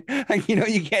 Like,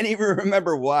 you can't even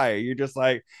remember why. You're just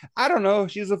like, I don't know,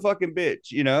 she's a fucking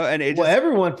bitch, and it Well, just,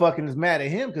 everyone fucking is mad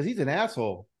at him because he's an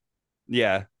asshole.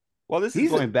 yeah. Well, this is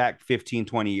He's a going back 15,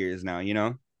 20 years now,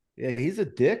 Yeah, he's a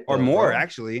dick or though, more bro.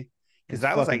 actually, because His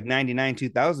that was like 99,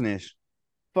 2000 ish.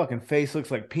 fucking face looks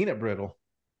like peanut brittle.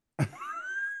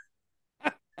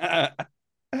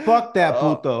 Fuck that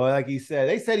Oh, puto, like he said.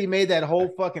 They said he made that whole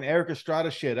fucking Eric Estrada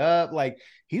shit up. Like,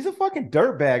 he's a fucking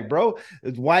dirtbag, bro.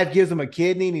 His wife gives him a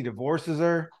kidney and he divorces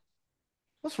her.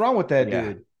 What's wrong with that yeah.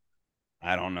 dude?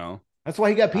 I don't know. That's why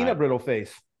he got I peanut brittle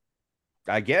face.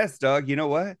 I guess, Doug. You know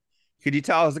what? Could you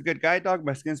tell I was a good guy, dog?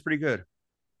 My skin's pretty good.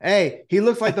 Hey, he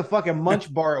looks like the fucking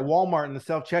munch bar at Walmart in the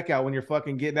self checkout when you're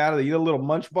fucking getting out of the little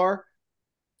munch bar.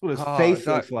 That's what his Oh, face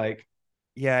dog. looks like.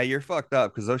 Yeah, you're fucked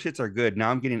up because those shits are good.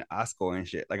 Now I'm getting Osco and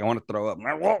shit. Like I want to throw up.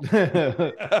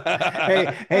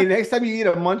 Hey, next time you eat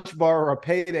a munch bar or a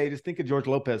payday, just think of George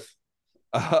Lopez.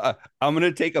 I'm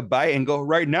gonna take a bite and go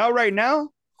right now, or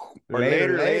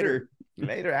Later, later. later,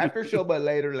 later, after show, but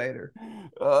later, later.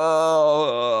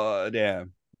 Oh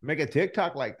damn. Make a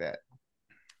TikTok like that.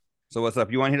 So what's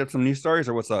up? You want to hit up some news stories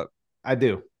or what's up? I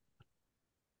do.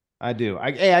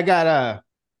 Hey, I got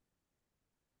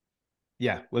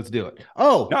yeah, let's do it.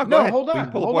 Oh, No, go no, ahead. hold We can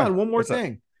on. pull up Hold one. on. One more What's up?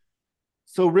 thing.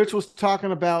 So Rich was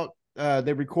talking about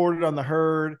they recorded on the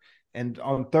herd and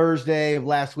on Thursday of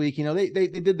last week, they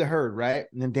did the herd, right?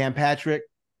 And then Dan Patrick.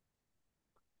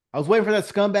 I was waiting for that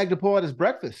scumbag to pull out his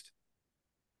breakfast.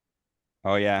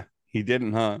 Oh yeah, he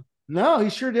didn't, huh? No, he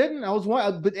sure didn't. I was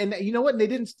one, but and you know what? And they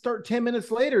didn't start 10 minutes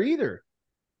later either.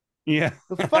 Yeah.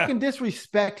 The fucking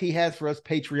disrespect he has for us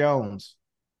Patreons.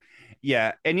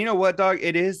 Yeah. And you know what, dog?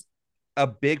 It is a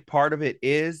big part of it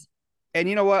is, and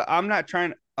you know what?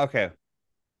 Okay.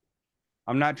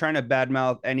 I'm not trying to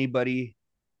badmouth anybody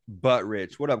but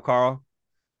Rich. What up, Carl?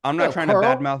 I'm What not up, trying to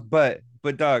Carl? badmouth,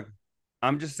 but Doug,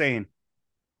 I'm just saying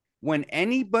when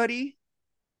anybody,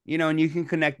 and you can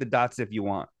connect the dots if you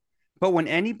want, but when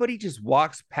anybody just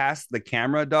walks past the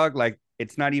camera, dog, like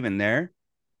it's not even there,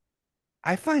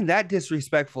 I find that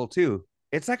disrespectful too.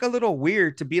 It's like a little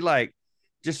weird to be like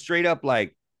just straight up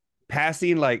like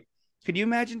passing, like, could you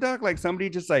imagine, dog? Like somebody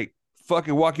just like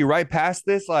fucking walk you right past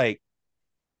this, like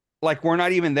we're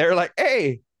not even there, like,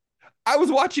 hey, I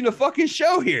was watching a fucking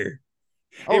show here.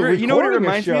 Oh, You know what it recording a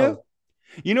reminds me of? show.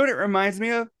 You know what it reminds me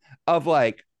of? Of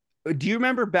like, do you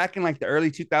remember back in like the early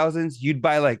 2000s, you'd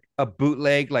buy like a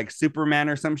bootleg, like Superman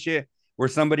or some shit, where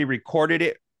somebody recorded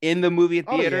it in the movie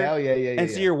Oh yeah, theater? oh yeah, yeah, yeah, And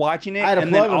so yeah. you're watching I it, had to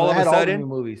and then plug them. all I of a had all the new sudden,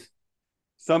 movies.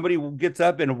 somebody gets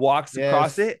up and walks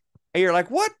across Yes. it, and you're like,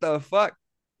 what the fuck?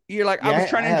 You're like, I Yeah, was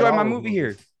trying I to had enjoy all my those movie movies.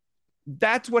 here.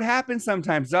 That's what happens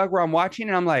sometimes, Doug, where I'm watching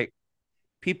and I'm like,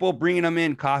 people bringing them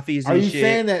in coffees Are and you shit.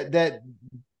 saying that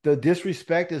the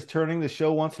disrespect is turning the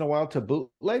show once in a while to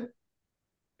bootleg?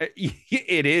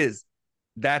 It is.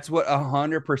 That's what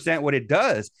 100% what it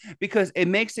does, because it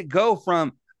makes it go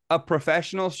from a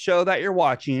professional show that you're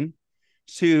watching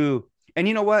to, and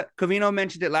you know what? Cavino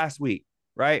mentioned it last week,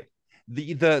 right?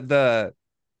 The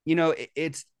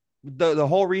it's the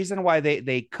whole reason why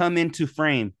they come into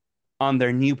frame on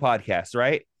their new podcast,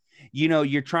 right?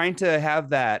 You're trying to have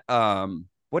that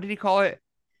what did he call it?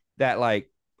 That like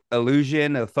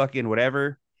illusion of fucking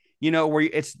whatever, where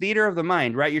it's theater of the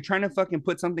mind, right? You're trying to fucking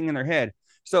put something in their head.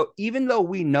 So even though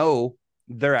we know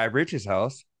they're at Rich's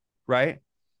house, right?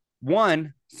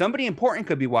 One, somebody important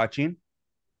could be watching.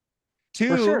 For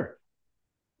Two, sure.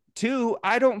 two,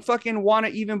 I don't fucking want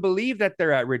to even believe that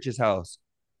they're at Rich's house.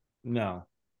 No.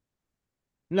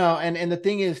 No, and the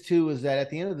thing is too is that at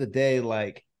the end of the day,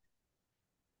 like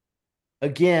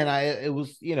again, it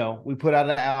was, we put out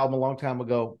an album a long time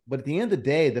ago, but at the end of the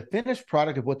day, the finished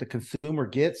product of what the consumer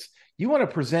gets, you want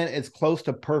to present as close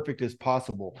to perfect as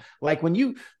possible. Like when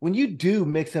you do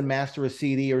mix and master a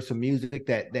CD or some music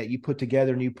that you put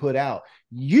together and you put out,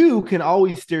 you can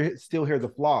always still hear the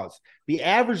flaws. The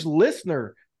average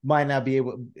listener might not be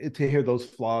able to hear those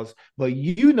flaws, but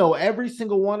every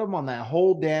single one of them on that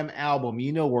whole damn album.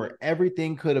 You know where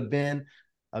everything could have been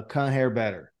a cunt hair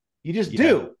better. You just Yeah.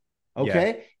 do. Yeah.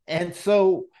 Okay. And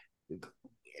so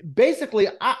basically,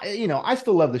 I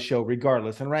still love the show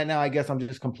regardless. And right now, I guess I'm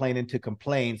just complaining to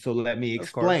complain. So let me Of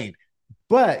course. explain.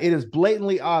 But it is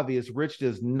blatantly obvious Rich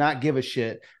does not give a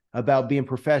shit about being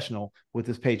professional with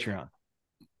his Patreon.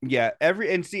 Yeah.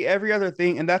 Every other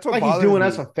thing, and that's what Like he's bothers doing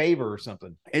us me a favor or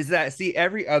something. is that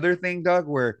every other thing, Doug,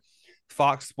 where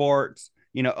Fox Sports,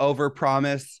 over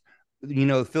promise,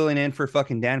 filling in for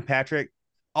fucking Dan Patrick,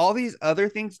 all these other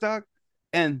things, Doug,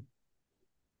 and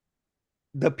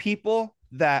the people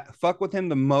that fuck with him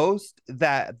the most,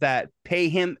 that pay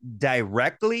him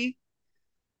directly,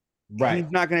 Right.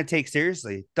 he's not going to take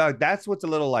seriously, Doug. That's what's a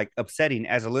little like upsetting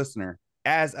as a listener,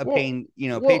 as a Well, paying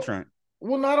well, patron.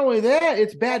 well, not only that,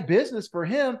 it's bad business for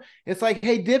him. It's like,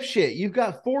 hey, dipshit, you've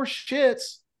got 4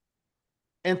 shits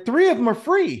and 3 of them are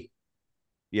free.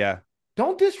 Yeah.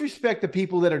 Don't disrespect the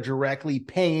people that are directly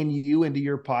paying you into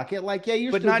your pocket. Like, yeah,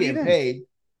 you're But still not getting even, paid.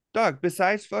 Doug,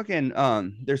 besides fucking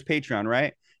there's Patreon,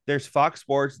 right? There's Fox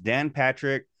Sports, Dan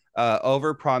Patrick,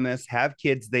 Overpromise, Have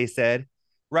Kids, they said,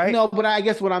 right? No, but I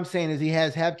guess what I'm saying is he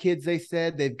has Have Kids, they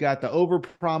said. They've got the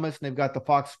Overpromise and they've got the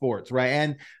Fox Sports, right?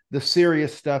 And the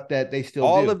serious stuff that they still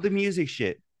All do. of the music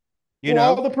shit, you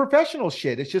Well, know? all the professional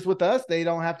shit. It's just with us, they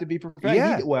don't have to be Yeah.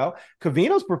 professional. Well,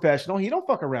 Cavino's professional. He don't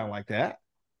fuck around like that.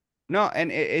 No,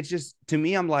 and it's just to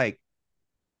me, I'm like,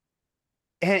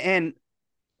 and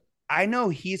I know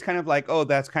he's kind of like, oh,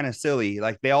 that's kind of silly.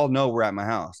 Like they all know we're at my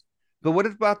house. But what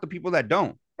about the people that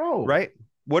don't? Bro, Right?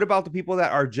 What about the people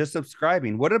that are just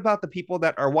subscribing? What about the people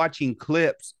that are watching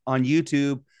clips on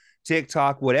YouTube,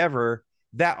 TikTok, whatever,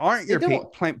 that aren't They your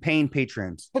don't. paying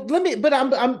patrons? But let me. But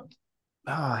I'm.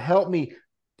 Help me,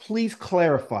 please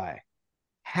clarify.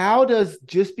 How does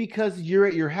just because you're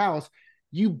at your house,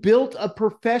 you built a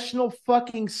professional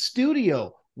fucking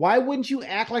studio? Why wouldn't you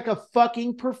act like a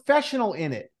fucking professional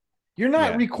in it? You're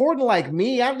not Yeah. recording like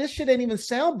me. This shit ain't even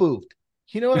sound boofed.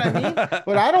 You know what I mean?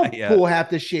 But I don't Yeah. pull half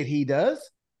the shit he does.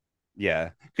 Yeah.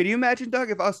 Could you imagine, Doug,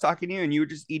 if I was talking to you and you were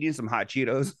just eating some hot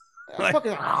Cheetos? Like,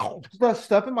 Fucking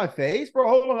stuff in my face, bro.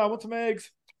 Hold on, I want some eggs.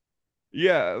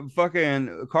 yeah,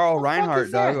 fucking Carl The fuck Reinhardt,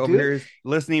 is Doug, that, over dude? here is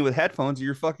listening with headphones.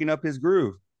 You're fucking up his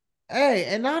groove. Hey,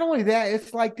 and not only that,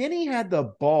 it's like then he had the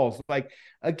balls. Like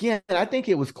again, I think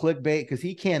it was clickbait because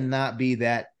he cannot be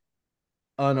that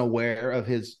unaware of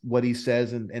his what he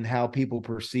says and how people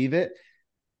perceive it.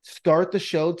 Start the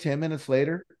show 10 minutes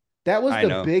later. That was I the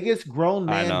know. biggest grown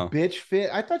I man know. bitch fit.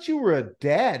 I thought you were a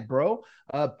dad, bro,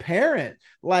 a parent.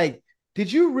 Like,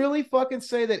 did you really fucking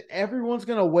say that everyone's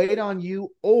gonna wait on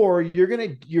you, or you're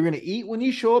gonna eat when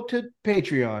you show up to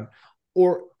Patreon,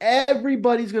 or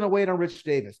everybody's gonna wait on Rich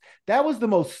Davis? That was the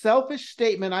most selfish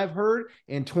statement I've heard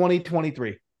in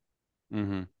 2023.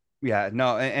 Mm-hmm. Yeah,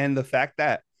 no, and the fact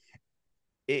that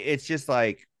it's just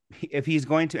like if he's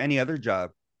going to any other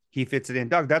job, he fits it in.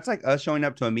 Dog, that's like us showing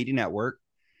up to a meeting at work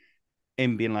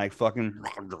and being like, fucking,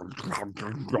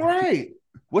 Right.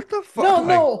 what the fuck? No, Like,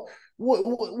 no.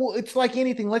 Well, it's like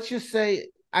anything. Let's just say,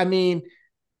 I mean,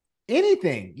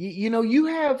 anything. You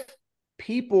have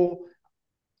people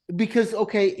because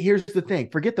okay, here's the thing.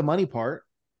 Forget the money part.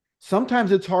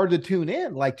 Sometimes it's hard to tune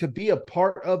in, like to be a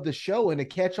part of the show and to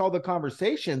catch all the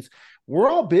conversations. We're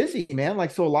all busy, man. Like,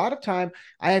 so a lot of time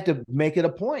I have to make it a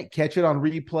point, catch it on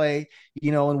replay,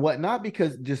 and whatnot,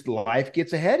 because just life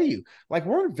gets ahead of you. Like,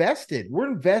 we're invested. We're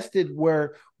invested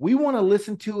where we want to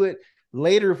listen to it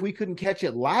later if we couldn't catch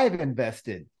it live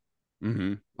invested.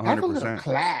 mm-hmm, Have a little 100%.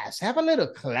 class. Have a little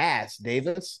class,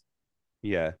 Davis.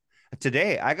 Yeah.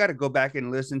 Today I got to go back and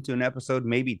listen to an episode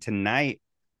maybe tonight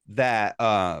that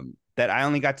I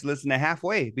only got to listen to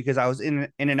halfway because I was in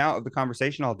and out of the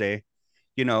conversation all day.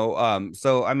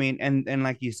 So I mean, and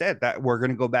like you said, that we're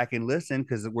gonna go back and listen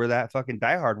because we're that fucking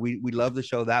diehard. We love the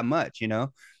show that much, and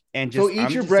So just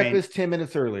eat your breakfast 10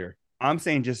 minutes earlier. I'm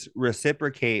saying just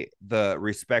reciprocate the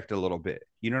respect a little bit.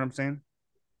 You know what I'm saying?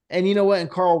 And you know what? And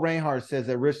Carl Reinhardt says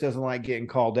that Rich doesn't like getting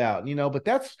called out. But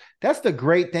that's the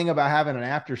great thing about having an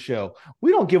after show.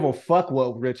 We don't give a fuck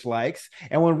what Rich likes.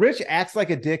 And when Rich acts like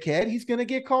a dickhead, he's gonna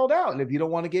get called out. And if you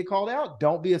don't want to get called out,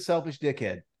 don't be a selfish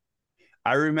dickhead.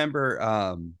 I remember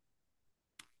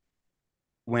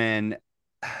when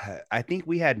I think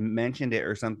we had mentioned it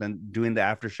or something doing the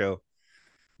after show.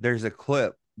 There's a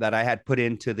clip that I had put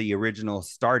into the original,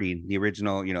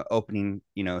 opening,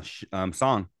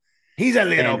 song. He's a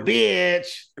little And bitch.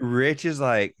 Rich is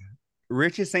like,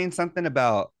 Rich is saying something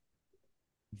about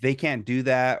they can't do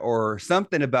that or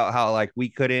something about how like we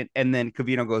couldn't. And then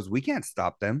Cavino goes, we can't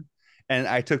stop them. And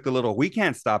I took the little we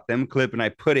can't stop them clip and I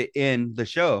put it in the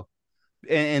show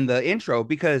in the intro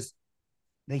because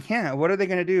they can't. What are they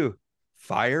going to do?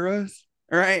 Fire us?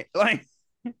 Right? Like,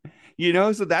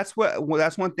 so that's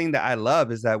one thing that I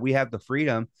love is that we have the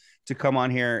freedom to come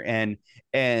on here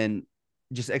and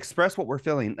just express what we're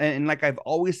feeling. And like I've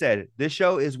always said, this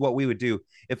show is what we would do.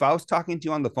 If I was talking to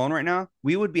you on the phone right now,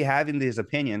 we would be having these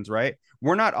opinions, right?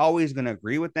 We're not always going to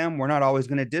agree with them. We're not always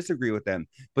going to disagree with them.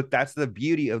 But that's the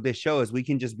beauty of this show is we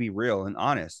can just be real and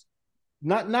honest.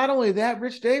 Not only that,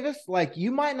 Rich Davis, like you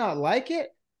might not like it,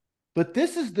 but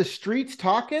this is the streets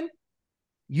talking.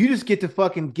 You just get to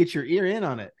fucking get your ear in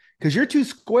on it because you're too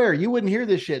square. You wouldn't hear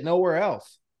this shit nowhere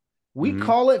else. We Mm-hmm.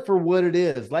 call it for what it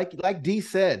is. Like D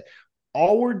said,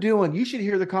 all we're doing, you should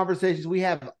hear the conversations we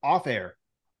have off air.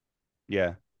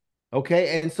 Yeah.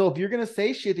 Okay. And so if you're going to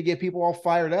say shit to get people all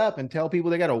fired up and tell people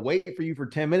they got to wait for you for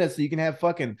 10 minutes so you can have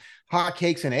fucking hot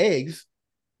cakes and eggs,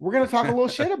 we're going to talk a little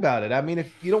shit about it. I mean,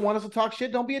 if you don't want us to talk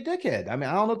shit, don't be a dickhead. I mean,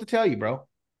 I don't know what to tell you, bro.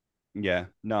 Yeah.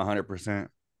 No, 100%.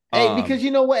 Hey, because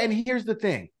you know what? And here's the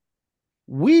thing.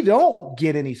 We don't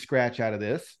get any scratch out of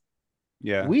this.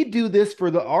 Yeah. We do this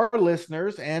for our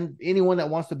listeners and anyone that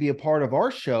wants to be a part of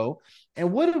our show.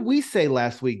 And what did we say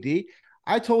last week, D?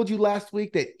 I told you last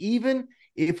week that even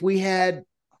if we had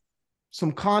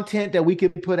some content that we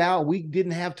could put out, we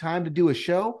didn't have time to do a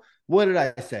show. What did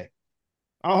I say?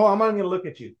 Oh, I'm not going to look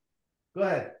at you. Go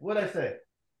ahead. What did I say?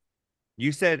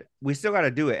 You said we still got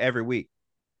to do it every week.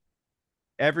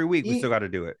 Every week we still got to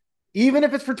do it. Even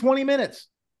if it's for 20 minutes.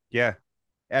 Yeah.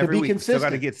 Every week we still got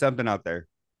to get something out there.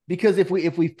 Because if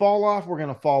we fall off, we're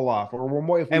gonna fall off, or we're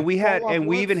more. If we fall off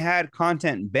We even once, had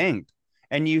content banked,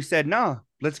 and you said no,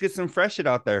 let's get some fresh shit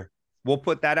out there. We'll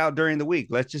put that out during the week.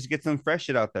 Let's just get some fresh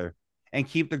shit out there and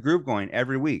keep the group going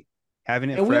every week, having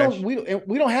it and we don't fresh.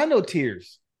 we don't have no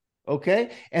tiers,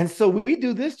 okay? And so we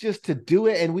do this just to do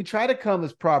it, and we try to come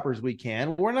as proper as we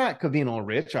can. We're not Cavino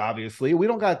rich, obviously. We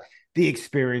don't got the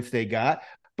experience they got.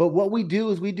 But what we do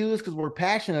is we do this because we're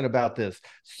passionate about this.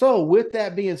 So, with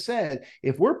that being said,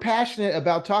 if we're passionate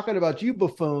about talking about you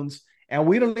buffoons and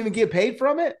we don't even get paid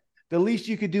from it, the least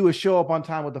you could do is show up on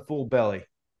time with a full belly.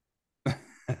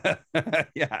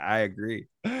 Yeah, I agree.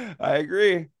 I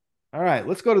agree. All right,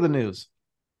 let's go to the news.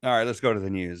 All right, let's go to the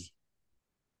news.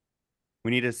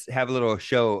 We need to have a little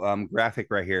show graphic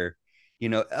right here.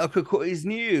 El Cocoy's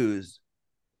news.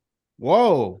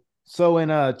 Whoa. So, in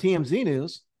TMZ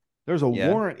news, there's a Yeah.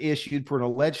 warrant issued for an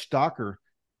alleged stalker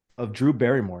of Drew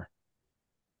Barrymore.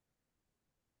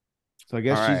 So, I All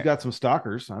guess she's right. got some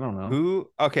stalkers. I don't know. Who?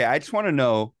 Okay, I just want to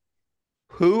know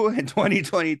who in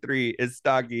 2023 is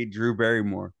stalking Drew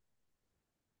Barrymore.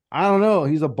 I don't know.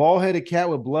 He's a bald headed cat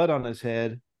with blood on his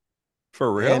head.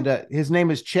 For And real? his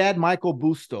name is Chad Michael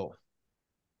Busto.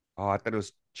 Oh, I thought it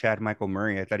was Chad Michael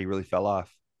Murray. I thought he really fell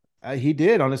off. He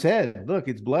did on his head. Look,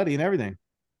 it's bloody and everything.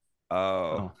 Oh,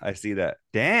 Oh, I see that.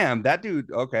 Damn, that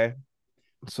dude. Okay.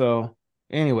 so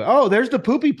anyway, oh, there's the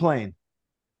poopy plane.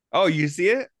 Oh, you see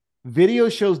it? Video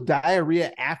shows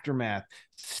diarrhea aftermath,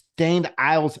 stained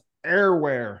aisles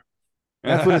airwear.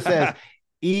 That's what it says.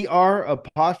 ER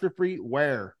apostrophe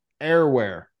wear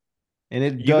airwear, and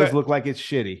it You does got, look like it's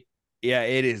shitty. yeah,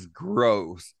 it is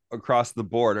gross across the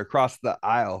board, across the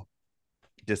aisle.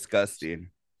 Disgusting.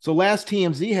 So last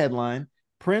TMZ headline: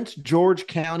 Prince George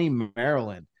County,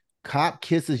 Maryland. Cop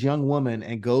kisses young woman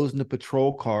and goes in the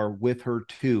patrol car with her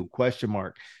too. Question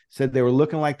mark. Said they were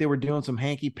looking like they were doing some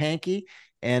hanky panky,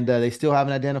 and they still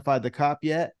haven't identified the cop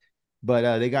yet.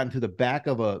 But they got into the back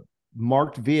of a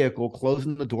marked vehicle,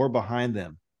 closing the door behind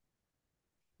them.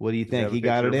 What do you Does it think? have a He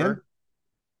got picture it of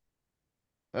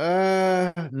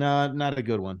in? her? No, not a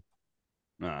good one.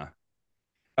 Nah.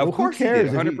 Of Well, who course he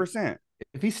did, cares 100%.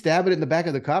 if he stabbed it in the back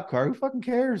of the cop car? Who fucking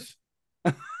cares,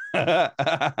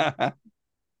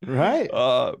 right?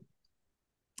 uh,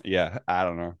 yeah, I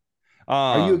don't know.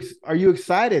 Are you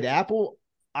excited? Apple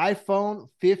iPhone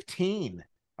 15.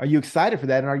 Are you excited for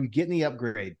that? And are you getting the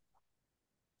upgrade?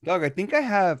 Doug, I think I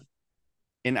have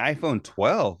an iPhone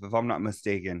 12, if I'm not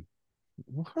mistaken.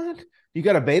 What? You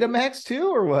got a Betamax too,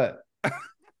 or what?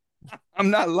 I'm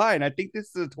not lying. I think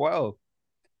this is a 12.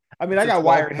 I mean, It's I a got 12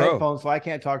 wired Pro. headphones, so I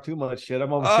can't talk too much shit.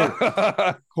 I'm over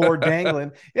here cord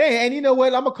dangling. Hey, and you know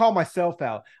what? I'm gonna call myself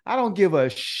out. I don't give a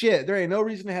shit. There ain't no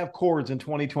reason to have cords in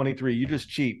 2023. You just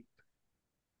cheap.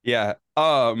 Yeah.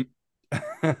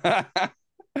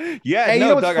 Yeah, Hey, you no,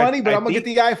 know what's Doug, funny? But I I'm gonna get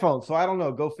think, the iPhone, so I don't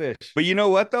know. Go fish. but you know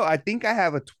what though? I think I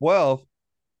have a 12.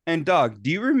 And Doug,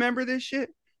 do you remember this shit?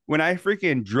 When I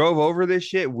freaking drove over this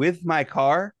shit with my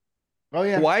car Oh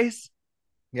yeah. twice?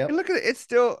 And Yep. look at it, it's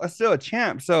still a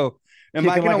champ. So am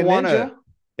I Kicking gonna like a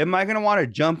wanna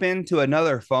ninja. jump into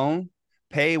another phone,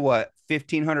 pay what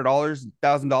 $1,500,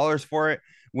 $1,000 for it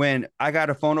when I got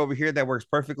a phone over here that works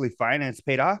perfectly fine and it's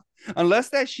paid off? Unless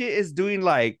that shit is doing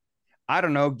like, I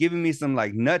don't know, giving me some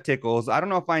like nut tickles. I don't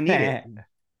know if I need it.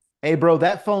 Hey, bro,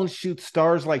 that phone shoots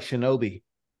stars like Shinobi.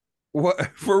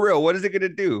 What for real? What is it gonna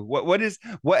do?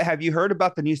 What have you heard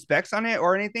about the new specs on it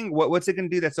or anything? What's it gonna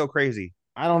do that's so crazy?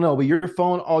 I don't know, but your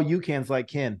phone, all you can's like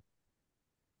Ken.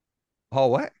 Oh,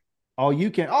 what? All you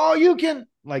can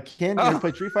like Ken. You ever Oh,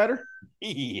 play Street Fighter?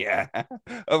 yeah,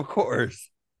 of course.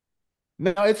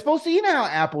 No, it's supposed to. You know how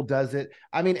Apple does it.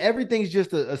 I mean, everything's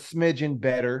just a smidgen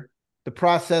better. The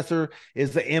processor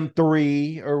is the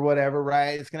M3 or whatever,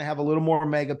 right? It's going to have a little more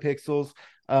megapixels.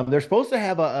 They're supposed to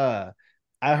have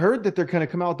I heard that they're going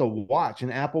to come out with a watch,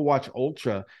 an Apple Watch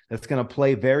Ultra, that's going to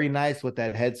play very nice with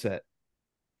that headset.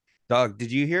 Doug,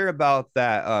 did you hear about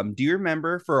that? Do you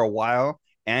remember for a while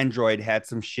Android had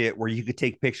some shit where you could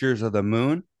take pictures of the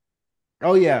moon?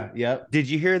 Oh yeah, yep. Did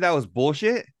you hear that was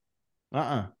bullshit?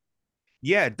 Uh-uh.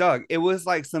 Yeah, Doug, it was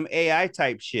like some AI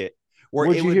type shit where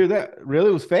Where'd it you would hear that? Really,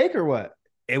 it was fake or what?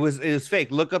 it was fake.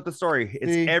 Look up the story.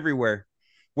 It's See, everywhere.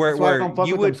 Where that's why I where don't fuck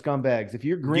with them scumbags. If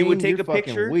you're you would green, take you're a fucking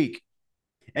picture weak.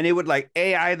 and it would like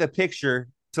AI the picture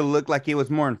to look like it was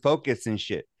more in focus and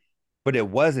shit. But it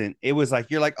wasn't. It was like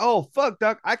you're like, oh fuck,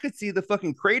 Doc, I could see the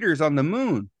fucking craters on the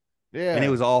moon, and it Yeah.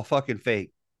 was all fucking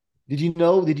fake. Did you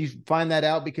know? Did you find that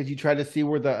out because you tried to see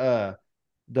where the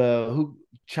who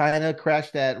China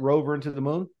crashed that rover into the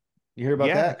moon? You hear about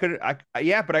Yeah, I that? could,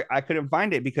 yeah, but I couldn't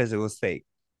find it because it was fake.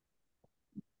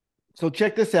 So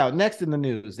check this out. Next in the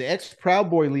news, the ex-Proud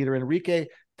Boy leader Enrique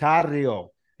Tarrio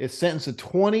is sentenced to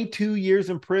 22 years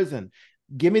in prison.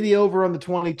 Give me the over on the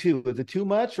 22. Is it too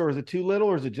much, or is it too little,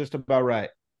 or is it just about right?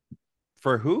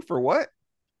 For who? For what?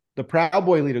 The Proud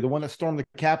Boy leader, the one that stormed the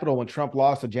Capitol when Trump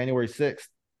lost on January 6th.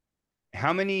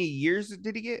 How many years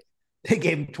did he get? They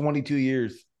gave him 22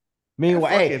 years. Yeah,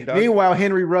 Meanwhile, fuck him, hey, dog. meanwhile,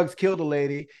 Henry Ruggs killed a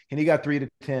lady and he got 3 to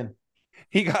 10.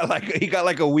 He got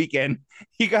like a weekend.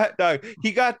 He got dog.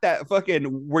 He got that fucking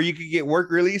where you could get work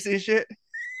release and shit.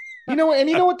 You know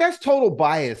what? That's total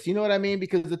bias. You know what I mean?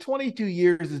 Because the 22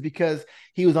 years is because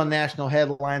he was on national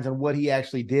headlines and what he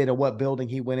actually did and what building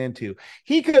he went into.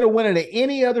 He could have went into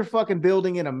any other fucking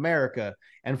building in America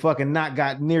and fucking not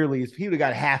got nearly. He would have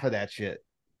got half of that shit.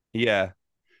 Yeah.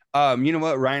 You know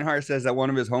what? Reinhardt says that one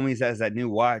of his homies has that new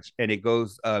watch and it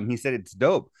goes, he said it's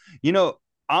dope. You know,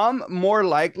 I'm more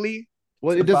likely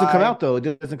Well, to it doesn't come buy, out though.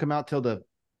 It doesn't come out till the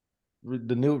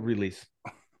new release.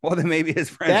 well, then maybe his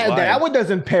friends That lied. one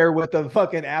doesn't pair with the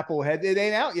fucking Apple head. It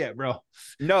ain't out yet, bro.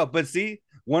 No, but see,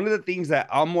 one of the things that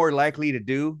I'm more likely to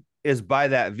do is buy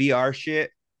that VR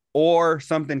shit or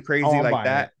something Oh, crazy I'm like buying it.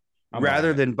 that I'm buying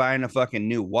rather it. than buying a fucking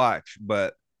new watch,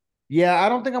 but Yeah, I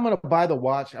don't think I'm gonna buy the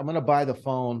watch. I'm gonna buy the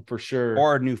phone for sure.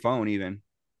 or a new phone even.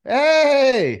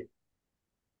 Hey,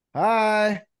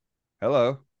 hi.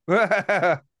 Hello.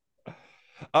 Talk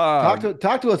um to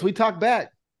talk to us. We talk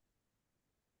back.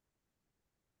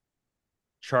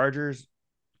 Chargers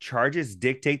charges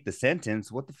dictate the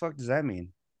sentence. What the fuck does that mean?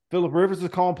 Philip Rivers is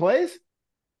calling plays,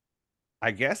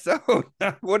 I guess so.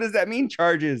 What does that mean?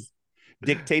 Charges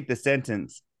dictate the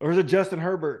sentence. or is it Justin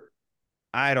Herbert?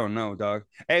 I don't know, dog.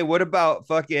 Hey, what about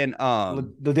fucking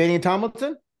The Daniel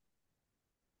Tomlinson?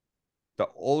 the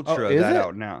Oh, Ultra is that it?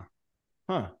 out now?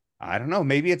 Huh? I don't know.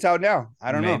 Maybe it's out now.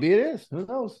 I don't know. Maybe it is. Who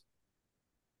knows?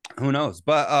 Who knows?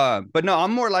 But no,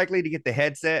 I'm more likely to get the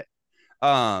headset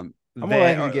I'm more than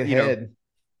likely to or get you know, head.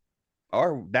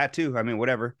 or that too. I mean,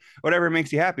 whatever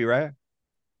makes you happy, right?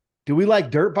 Do we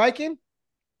like dirt biking?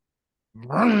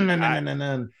 I I've been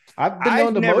I've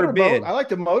known to never motorboat. I been. like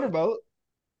to motorboat.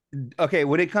 Okay,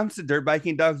 when it comes to dirt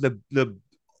biking, dog, the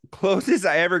closest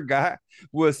I ever got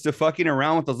was to fucking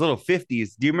around with those little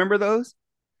 50s. Do you remember those?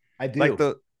 I Like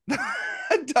do. the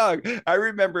dog, I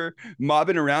remember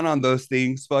mobbing around on those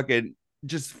things, fucking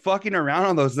just fucking around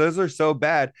on those. Those are so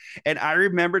bad. And I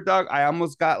remember, dog, I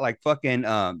almost got like fucking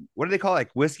what do they call it?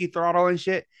 Like whiskey throttle and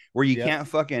shit, where you Yep. can't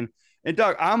fucking and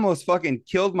dog, I almost fucking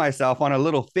killed myself on a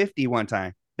little 50 one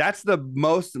time. That's the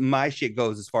most my shit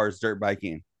goes as far as dirt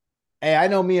biking. Hey, I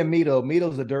know me and Mito.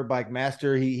 Mito's a dirt bike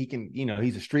master. He can,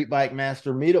 he's a street bike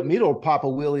master. Mito will pop a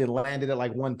wheelie and land it at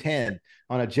like 110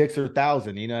 on a Gixxer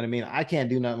 1000. You know what I mean? I can't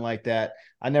do nothing like that.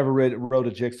 I never rode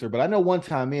a Gixxer, but I know one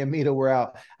time me and Mito were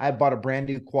out. I bought a brand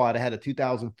new quad. I had a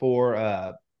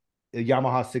 2004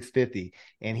 Yamaha 650,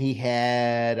 and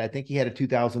I think he had a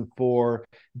 2004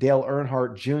 Dale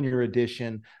Earnhardt Jr.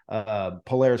 edition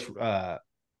Polaris.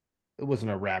 It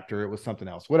wasn't a Raptor, it was something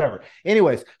else, whatever.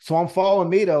 Anyways, so I'm following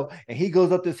Mito and he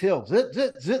goes up this hill, zit,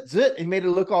 zit, zit, zit. He made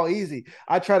it look all easy.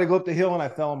 I tried to go up the hill and I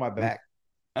fell on my back.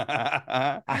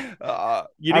 I,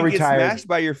 You I didn't get retired. smashed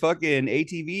by your fucking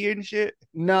ATV and shit?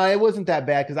 No, it wasn't that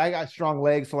bad because I got strong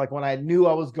legs. So, like, when I knew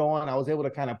I was going, I was able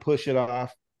to kind of push it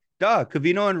off. Duh,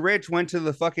 Cavino and Rich went to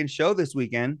the fucking show this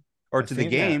weekend or I to the seen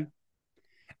that. game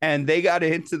and they got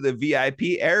into the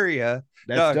VIP area.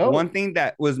 That's Doug, one dope. thing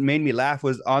that was made me laugh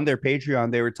was on their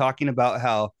Patreon, they were talking about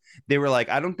how they were like,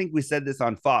 I don't think we said this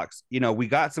on Fox. You know, we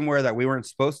got somewhere that we weren't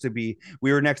supposed to be.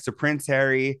 We were next to Prince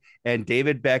Harry and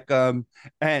David Beckham.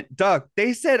 And Doug,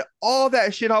 they said all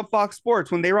that shit on Fox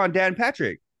Sports when they were on Dan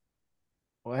Patrick.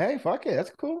 Well, hey, fuck it.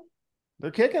 That's cool. They're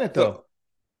kicking it, So though.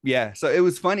 yeah, so it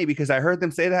was funny because I heard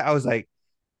them say that. I was like,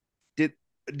 did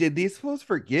did these fools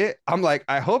forget? I'm like,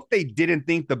 I hope they didn't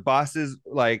think the bosses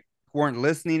like weren't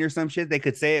listening or some shit. They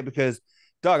could say it because,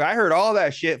 dog, I heard all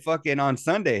that shit fucking on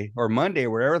Sunday or Monday,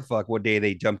 wherever the fuck what day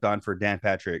they jumped on for Dan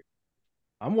Patrick.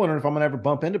 I'm wondering if I'm going to ever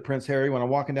bump into Prince Harry when I'm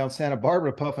walking down Santa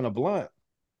Barbara puffing a blunt.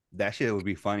 That shit would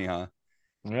be funny, huh?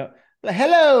 Yeah.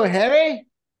 Hello, Harry.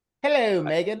 Hello,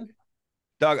 Megan.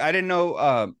 Dog, I didn't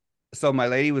know. So my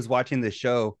lady was watching the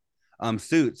show,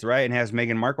 Suits, right, and has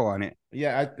Meghan Markle on it.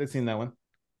 Yeah, I've seen that one.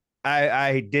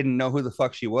 I didn't know who the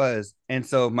fuck she was, and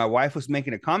so my wife was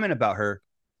making a comment about her,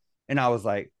 and I was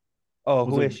like, "Oh,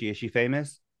 Was who is it she? Is she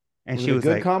famous?" And was she it a was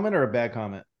good like, comment or a bad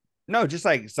comment? "No, just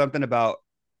like something about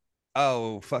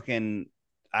oh fucking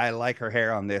I like her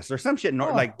hair on this or some shit,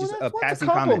 Oh, like well, just a that's a passing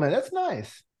comment." compliment. That's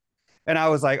nice. And I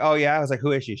was like, "Oh yeah," I was like,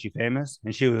 "Who is she? Is she famous?"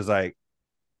 And she was like,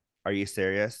 "Are you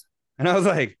serious?" And I was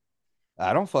like,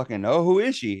 "I don't fucking know. Who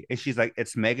is she?" And she's like,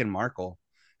 "It's Meghan Markle."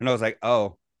 And I was like,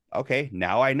 "Oh." Okay,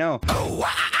 now I know.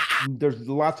 There's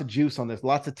lots of juice on this,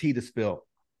 lots of tea to spill.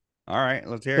 All right,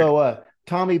 let's hear it. So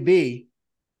Tommy B,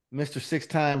 Mr.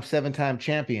 6-time, 7-time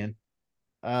champion,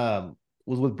 was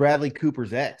with Bradley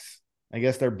Cooper's ex. I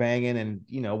guess they're banging and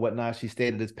whatnot. She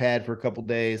stayed at his pad for a couple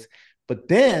days, but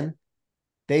then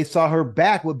they saw her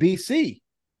back with BC.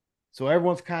 So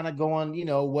everyone's kind of going,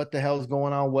 what the hell's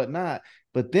going on, whatnot.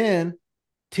 But then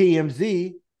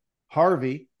TMZ,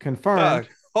 Harvey confirmed. Doug,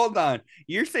 hold on.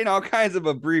 You're saying all kinds of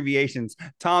abbreviations.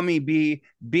 Tommy B,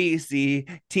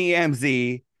 BC,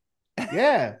 TMZ.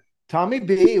 Yeah, Tommy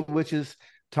B, which is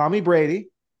Tommy Brady,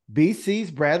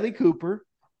 BC's Bradley Cooper,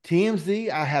 TMZ.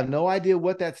 I have no idea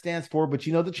what that stands for, but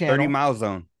you know the channel. 30 mile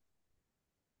zone.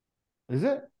 Is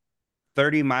it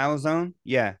 30 mile zone?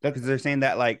 Yeah, because they're saying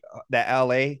that like that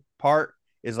LA part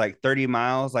is like 30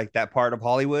 miles, like that part of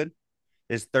Hollywood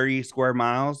is 30 square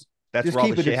miles. That's just where all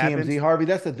keep the it to shit TMZ, happens. Harvey.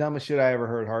 That's the dumbest shit I ever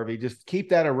heard, Harvey. Just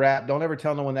keep that a wrap. Don't ever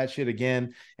tell no one that shit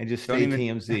again, and just stay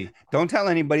TMZ. Don't tell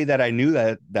anybody that I knew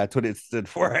that that's what it stood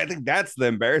for. I think that's the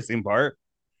embarrassing part.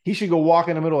 He should go walk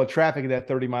in the middle of traffic in that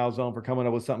 30-mile zone for coming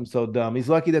up with something so dumb. He's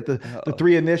lucky that the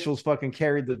three initials fucking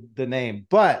carried the name.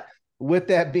 But with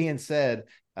that being said,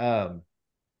 that's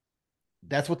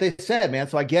what they said, man.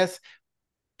 So I guess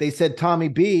they said Tommy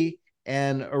B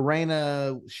and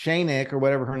Arena Shanick or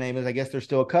whatever her name is. I guess they're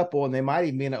still a couple, and they might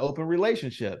even be in an open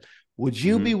relationship. Would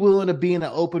you be willing to be in an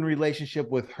open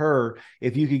relationship with her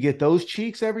if you could get those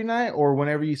cheeks every night or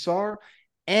whenever you saw her?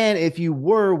 And if you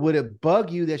were, would it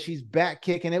bug you that she's back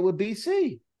kicking it with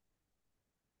BC?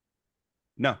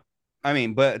 No. I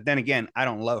mean, but then again, I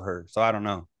don't love her, so I don't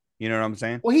know. You know what I'm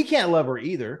saying? Well, he can't love her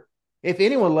either. If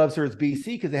anyone loves her, it's BC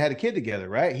because they had a kid together,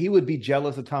 right? He would be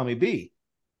jealous of Tommy B.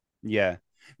 Yeah.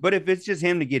 But if it's just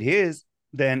him to get his,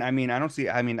 then I mean, I don't see.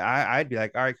 I mean, I'd be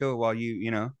like, all right, cool. Well,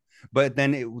 but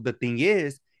then the thing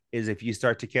is if you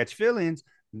start to catch feelings,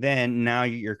 then now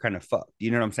you're kind of fucked.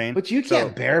 You know what I'm saying? But you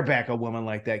can't bareback a woman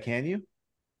like that, can you?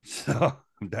 So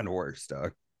I'm done worse,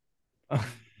 dog.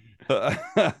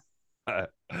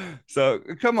 So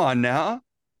come on now.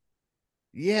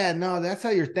 Yeah, no, that's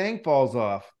how your thing falls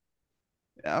off.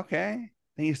 Okay.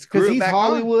 Then you screw Because it he's back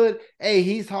Hollywood. on. Hey,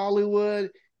 he's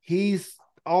Hollywood. He's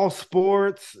all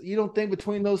sports. You don't think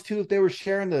between those two, if they were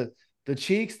sharing the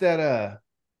cheeks, that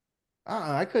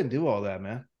I couldn't do all that,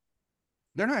 man.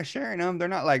 They're not sharing them. They're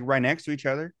not like right next to each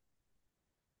other.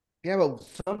 Yeah, but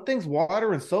some things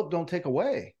water and soap don't take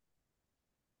away.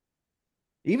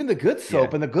 Even the good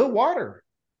soap and the good water.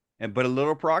 But a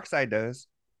little peroxide does.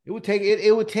 It would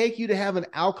take you to have an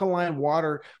alkaline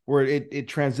water where it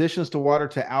transitions to water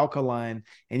to alkaline,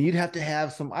 and you'd have to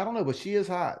have some, I don't know, but she is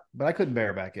hot, but I couldn't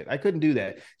bareback it. I couldn't do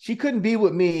that. She couldn't be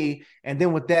with me and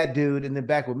then with that dude and then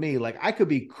back with me. Like I could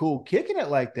be cool kicking it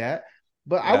like that,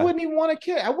 but I wouldn't even want to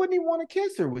kiss. I wouldn't even want to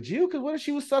kiss her, would you? Because what if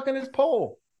she was sucking his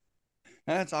pole?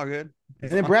 That's all good. And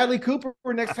then Bradley Cooper,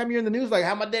 next time you're in the news, like,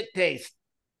 how my dick taste?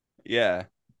 Yeah.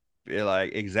 You're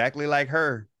like exactly like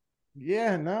her.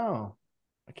 Yeah, no.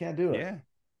 I can't do it. Yeah.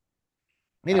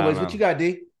 Anyways, what you got,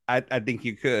 D? I think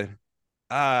you could.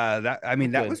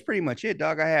 That was pretty much it,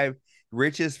 dog. I have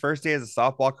Rich's first day as a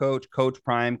softball coach, Coach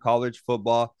Prime, college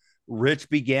football. Rich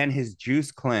began his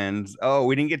juice cleanse. Oh,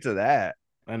 we didn't get to that.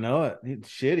 I know it. It's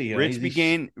shitty. Rich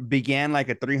began like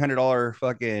a $300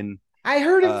 fucking. I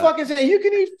heard him fucking say, you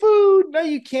can eat food. No,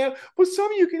 you can't. But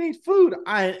some of you can eat food.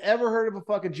 I ain't ever heard of a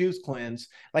fucking juice cleanse.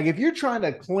 Like if you're trying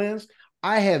to cleanse,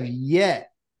 I have yet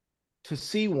to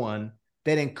see one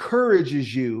that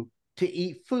encourages you to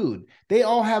eat food. They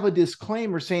all have a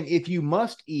disclaimer saying if you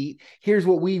must eat, here's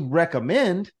what we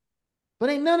recommend. But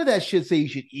ain't none of that shit say you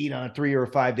should eat on a 3 or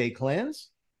a 5 day cleanse.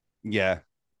 Yeah,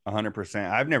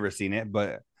 100%. I've never seen it,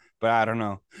 but I don't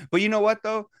know. But you know what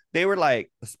though? They were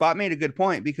like, Spot made a good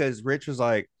point because Rich was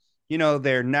like,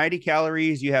 they're 90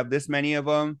 calories. You have this many of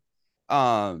them.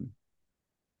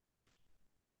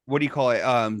 What do you call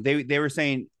it? They were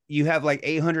saying you have like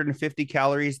 850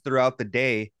 calories throughout the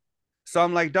day. So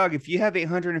I'm like, dog, if you have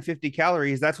 850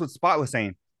 calories, that's what Spot was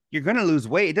saying. You're gonna lose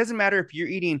weight. It doesn't matter if you're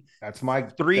eating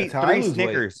three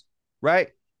Snickers, right?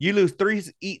 You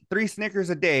eat three Snickers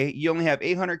a day. You only have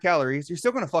 800 calories. You're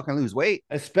still gonna fucking lose weight,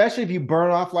 especially if you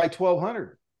burn off like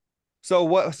 1,200. So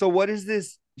what is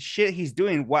this shit he's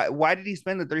doing? Why did he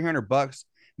spend the $300?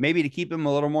 Maybe to keep him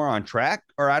a little more on track,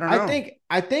 or I don't know.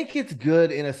 I think it's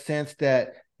good in a sense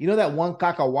that that one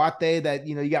cacahuate that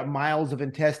you got miles of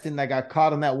intestine that got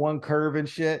caught on that one curve and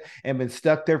shit and been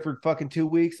stuck there for fucking 2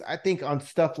 weeks. I think on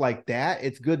stuff like that,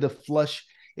 it's good to flush.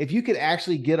 If you could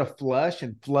actually get a flush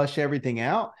and flush everything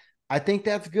out, I think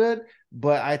that's good.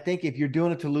 But I think if you're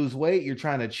doing it to lose weight, you're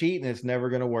trying to cheat and it's never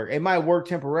going to work. It might work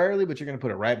temporarily, but you're going to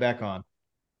put it right back on.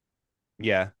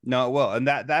 Yeah. No, well, and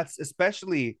that's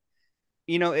especially,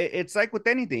 it's like with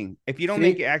anything. If you don't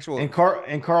make it See, actual and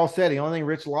Carl said the only thing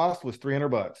Rich lost was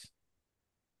 $300.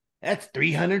 That's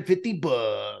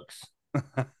 $350.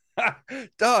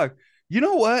 dog, you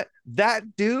know what?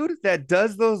 That dude that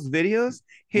does those videos,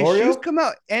 his shoes L'Oreal? come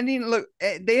out ending look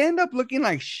they end up looking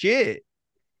like shit.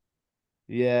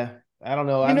 Yeah, I don't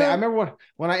know. You I know? remember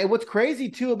when I what's crazy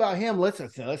too about him. Let's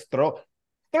throw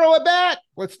it back.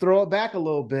 Let's throw it back a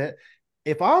little bit.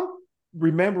 If I'm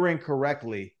remembering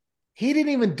correctly, he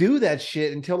didn't even do that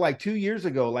shit until like 2 years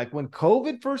ago. Like when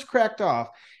COVID first cracked off,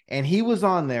 and he was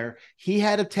on there. He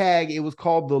had a tag. It was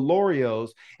called the L'Oreos,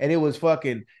 and it was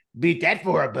fucking beat that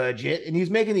for a budget. And he's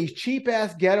making these cheap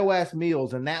ass ghetto ass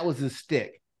meals, and that was his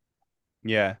stick.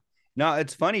 Yeah. No,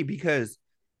 it's funny because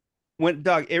when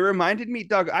Doug, it reminded me,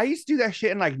 Doug, I used to do that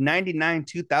shit in like 99,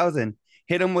 2000.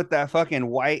 Hit him with that fucking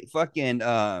white fucking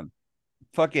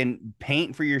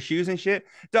paint for your shoes and shit.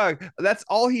 Dog, that's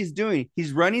all he's doing.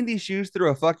 He's running these shoes through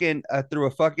a fucking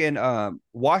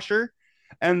washer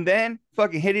and then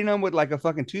fucking hitting them with like a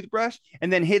fucking toothbrush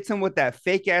and then hits them with that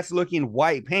fake ass looking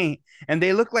white paint and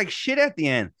they look like shit at the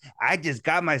end. I just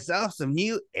got myself some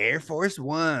new Air Force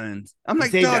Ones. I'm He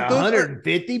like, saved dog,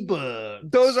 $150.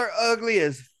 those are ugly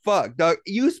as fuck, dog.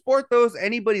 You sport those,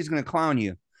 anybody's gonna clown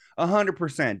you.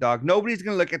 100%, dog. Nobody's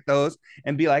gonna look at those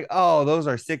and be like, oh, those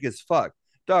are sick as fuck.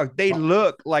 Dog, they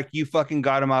look like you fucking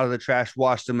got them out of the trash,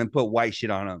 washed them, and put white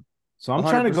shit on them. So I'm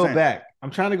trying to go 100%.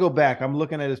 back. I'm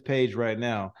looking at his page right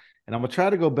now, and I'm gonna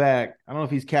try to go back. I don't know if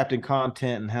he's capped in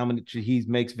content and how many he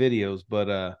makes videos, but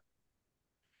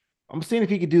I'm seeing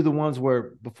if he could do the ones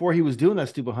where before he was doing that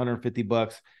stupid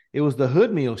 $150, it was the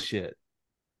hood meal shit.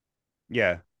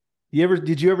 Yeah.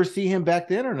 Did you ever see him back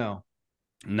then or no?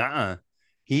 Nah.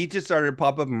 He just started to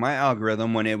pop up in my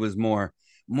algorithm when it was more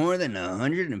than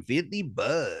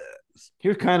 $150.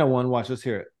 Here's kind of one. Watch, let's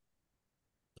hear it.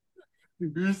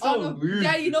 You're so no. weird.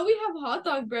 Yeah, you know we have hot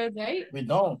dog bread, right? We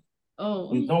don't. Oh.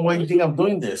 We don't. Why do you think I'm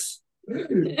doing this?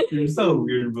 You're so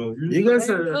weird, bro. You guys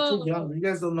are too young. You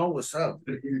guys don't know what's up.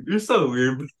 You're so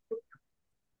weird, bro.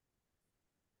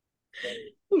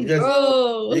 You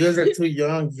guys are too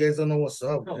young. You guys don't know what's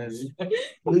up.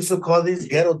 We used to call these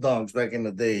ghetto dogs back in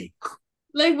the day.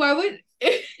 Like, why would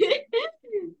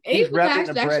He's wrapping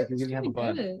the bread because he didn't have a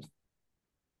bun.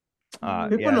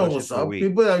 People know what's up.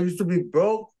 People that used to be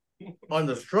broke on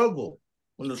the struggle.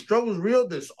 When the struggle's real,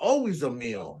 there's always a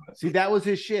meal. See, that was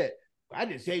his shit. I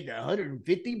just saved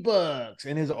 $150.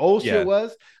 And his old shit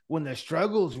was, when the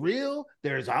struggle's real,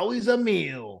 there's always a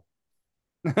meal.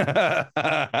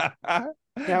 I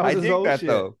dig that shit.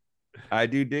 Though. I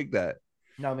do dig that.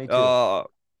 No, me too.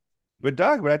 But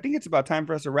I think it's about time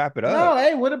for us to wrap it up. No,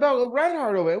 hey, what about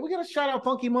Reinhardt over there? We got to shout out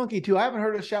Funky Monkey too. I haven't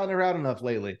heard her shouting her out enough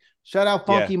lately. Shout out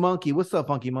Funky Monkey. What's up,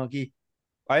 Funky Monkey?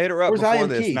 I hit her up before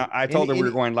this. Now, I told her we were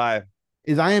going live.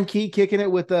 Is I Am Key kicking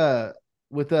it with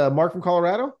Mark from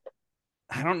Colorado?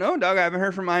 I don't know, Doug. I haven't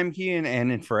heard from I Am Key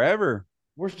in forever.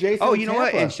 Where's Jason? Oh, you know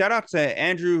what? And shout out to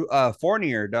Andrew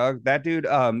Fournier, Doug. That dude,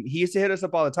 he used to hit us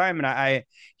up all the time, and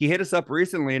he hit us up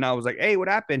recently, and I was like, "Hey, what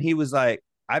happened?" He was like,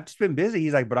 "I've just been busy."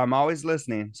 He's like, "But I'm always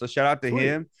listening." So shout out to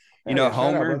him.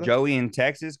 Homer, Joey in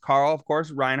Texas, Carl, of course,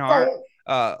 Reinhardt,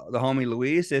 the homie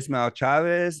Luis, Ismael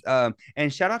Chavez,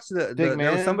 and shout out to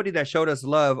there was somebody that showed us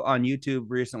love on YouTube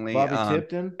recently. Bobby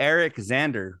Tipton, Eric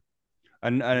Zander,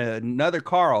 another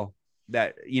Carl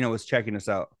that was checking us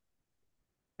out.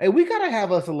 Hey, we gotta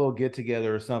have us a little get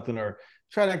together or something, or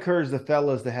try to encourage the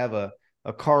fellas to have a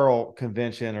Carl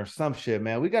convention or some shit,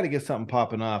 man. We got to get something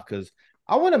popping off because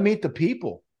I want to meet the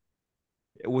people.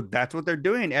 Well, that's what they're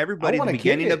doing. Everybody at the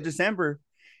beginning of December.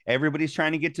 Everybody's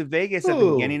trying to get to Vegas at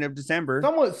the beginning of December.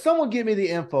 Someone give me the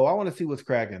info. I want to see what's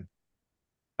cracking.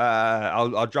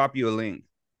 I'll drop you a link.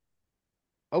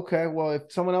 Okay, well,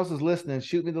 if someone else is listening,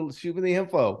 shoot me the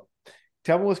info.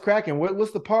 Tell me what's cracking.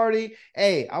 What's the party?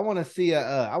 Hey, I want to see a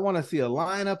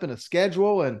lineup and a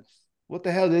schedule. And what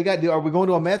the hell do they got to do? Are we going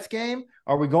to a Mets game?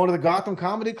 Are we going to the Gotham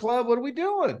Comedy Club? What are we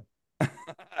doing?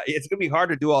 It's gonna be hard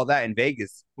to do all that in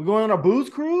Vegas. We're going on a booze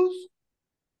cruise.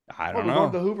 I don't know. We're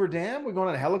going to the Hoover Dam. We're going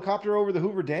on a helicopter over the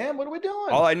Hoover Dam. What are we doing?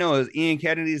 All I know is Ian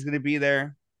Kennedy is gonna be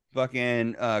there.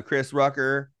 Fucking Chris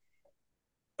Rucker.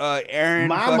 Aaron.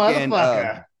 My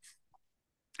motherfucker.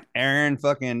 Aaron.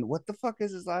 Fucking what the fuck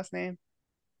is his last name?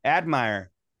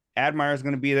 Admire is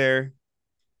going to be there.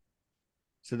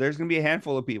 So there's going to be a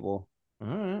handful of people. All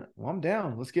right. Well, I'm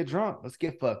down. Let's get drunk. Let's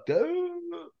get fucked up.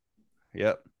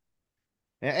 Yep.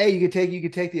 And hey, you could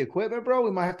take the equipment, bro.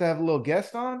 We might have to have a little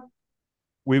guest on.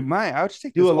 We might. I'll just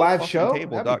do a live show.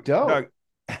 Table, That'd be dope. Dog.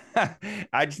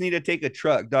 I just need to take a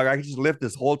truck, dog. I can just lift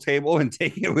this whole table and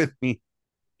take it with me.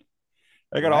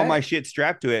 I got all my Right. shit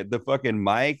strapped to it. The fucking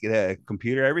mic, the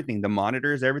computer, everything, the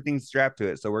monitors, everything's strapped to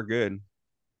it. So we're good.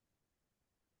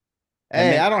 And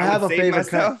Hey, then I don't I would have a save favorite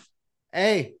country. myself.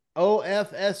 Hey,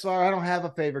 OFSR, I don't have a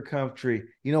favorite country.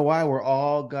 You know why? We're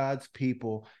all God's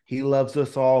people. He loves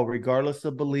us all, regardless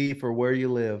of belief or where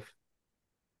you live.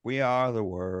 We are the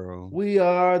world. We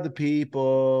are the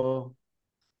people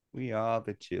We are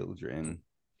the children.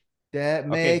 that Okay,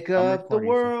 make I'm up the recording. So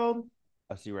world.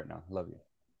 I'll see you right now. Love you.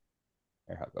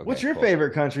 What's Okay, your cool.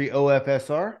 favorite country,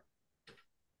 OFSR?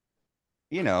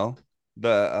 You know,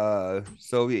 the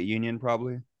Soviet Union,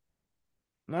 probably.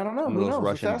 I don't know. Some of Who those knows?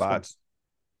 Let's Russian ask them. bots.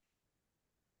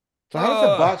 So how does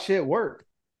the bot shit work?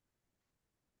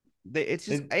 It's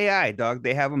just They, AI, dog.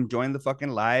 They have them join the fucking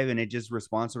live and it just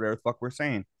responds to whatever the fuck we're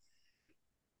saying.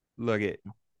 Look it.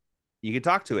 You can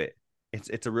talk to it.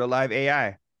 It's a real live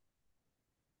AI.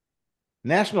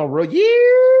 National Road,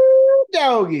 you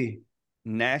doggy.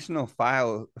 National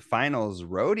Finals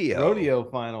Rodeo. Rodeo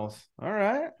finals. All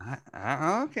right.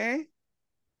 Okay.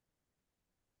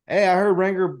 Hey, I heard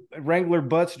Wrangler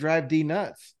butts drive D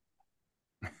nuts.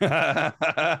 Well,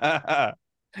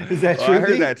 Is that I true,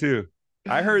 heard D? that too.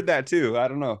 I heard that too. I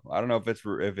don't know. I don't know if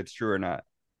it's true or not.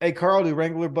 Hey, Carl, do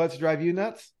Wrangler butts drive you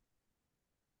nuts?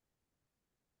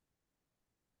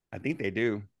 I think they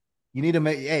do. You need to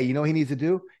make. Hey, you know what he needs to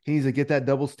do? He needs to get that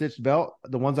double stitched belt,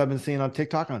 the ones I've been seeing on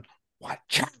TikTok on what?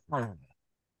 Right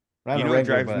on You a know what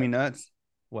Wrangler drives me butt. nuts?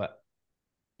 What?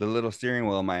 The little steering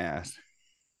wheel in my ass.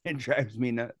 It drives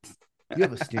me nuts. You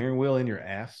have a steering wheel in your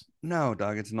ass? No,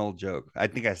 dog, it's an old joke. I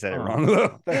think I said it Oh, wrong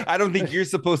though. that, I don't think you're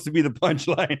supposed to be the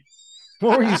punchline.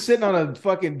 what were you sitting on a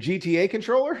fucking GTA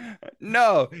controller?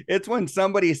 No, it's when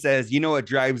somebody says, "You know what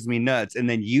drives me nuts," and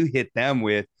then you hit them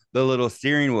with the little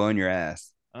steering wheel in your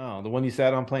ass. Oh, the one you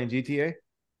sat on playing GTA?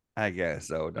 I guess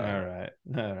so, All dog. right.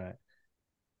 All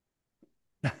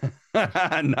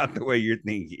right. Not the way you're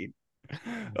thinking.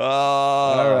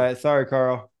 All Oh, right. Sorry,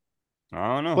 Carl. I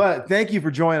don't know. But thank you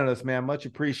for joining us, man. Much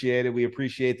appreciated. We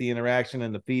appreciate the interaction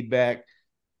and the feedback.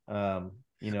 You I'm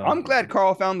know, glad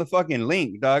Carl found the fucking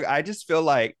link, dog. I just feel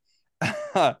like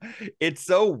it's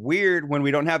so weird when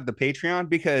we don't have the Patreon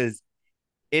because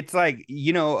it's like,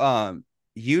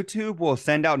 YouTube will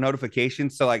send out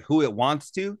notifications to like who it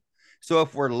wants to. So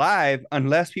if we're live,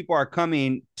 unless people are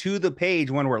coming to the page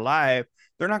when we're live,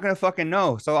 they're not gonna fucking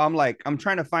know. So I'm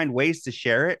trying to find ways to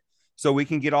share it so we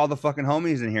can get all the fucking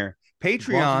homies in here. why don't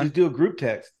you Patreon, just do a group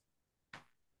text?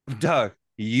 Doug,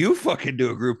 you fucking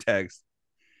do a group text.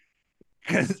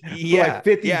 Cause Put yeah,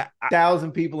 like yeah,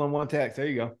 50,000 people in one text. There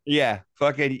you go. yeah.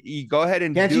 Fucking you go ahead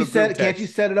and Can't do you a group set can't you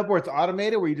text. set it up where it's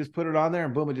automated where you just put it on there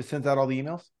and boom, it just sends out all the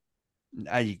emails?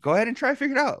 Go ahead and try to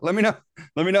figure it out. Let me know.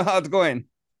 Let me know how it's going.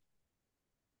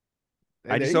 Hey,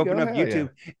 I there just you go. opened up Hell yeah.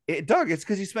 YouTube. Doug, it's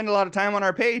because you spend a lot of time on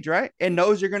our page, right? And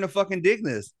knows you're gonna fucking dig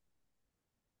this.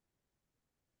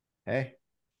 Hey,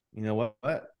 you know what?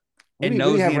 We And need we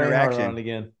knows the have Reinhardt on interaction.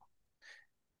 again.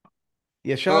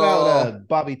 Yeah, shout out Oh,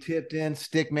 Bobby Tipton,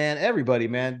 Stickman, everybody,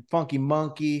 man. Funky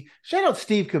Monkey. Shout out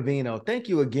Steve Cavino. Thank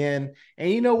you again.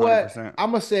 And you know what? 100%. I'm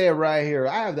gonna say it right here.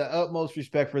 I have the utmost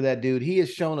respect for that dude. He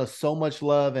has shown us so much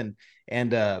love and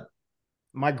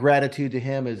my gratitude to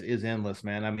him is endless,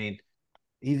 man. I mean,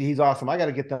 he's awesome. I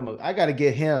gotta get them, I gotta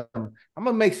get him. I'm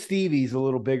gonna make Stevie's a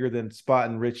little bigger than Spot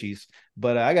and Richie's,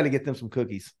 but I gotta get them some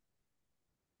cookies.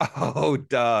 Oh,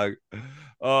 Doug.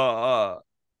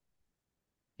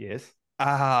 Yes.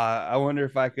 I wonder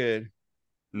if I could.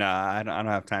 Nah, I don't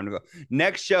have time to go.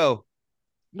 Next show,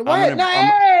 I'm What? No, gonna.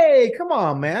 hey, come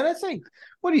on, man. That's like,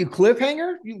 what are you,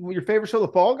 cliffhanger? Your favorite show,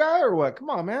 The Fall Guy, or what? Come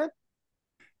on, man.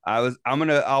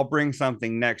 I'll bring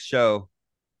something next show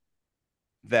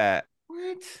that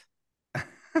What?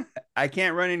 I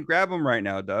can't run and grab them right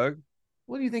now, Doug.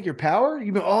 What do you think? Your Power?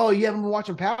 You haven't been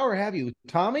watching Power, have you?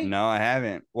 Tommy? No, I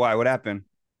haven't. Why? What happened?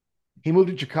 He moved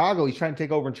to Chicago. He's trying to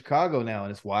take over in Chicago now,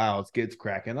 and it's wow, it's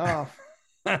cracking off.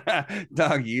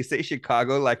 Dog, you say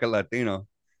Chicago like a Latino.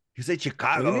 You say What do you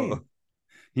Chicago. mean?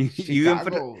 You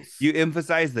Chicago's you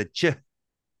emphasize the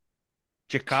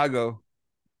Chicago.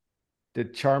 the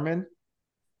Charmin,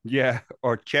 Yeah,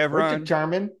 or or the Chevron,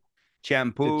 Charmin, the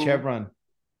shampoo, Chevron,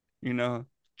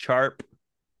 Charp.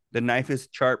 The knife is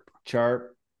sharp.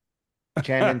 Charp,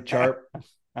 Channon Charp.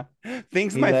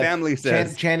 Things He my left family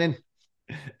says. Channon.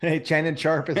 Hey, Channon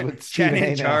Sharp is with Stephen Channing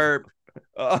A. now. Sharp.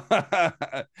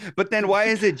 But then why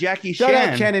is it Jackie Shout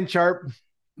out Chan? Channon Sharp.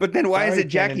 But then why is Sorry, it Channon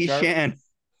Jackie Sharp. Chan?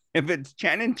 If it's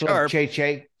Channing It's like Sharp, Che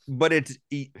Che. but it's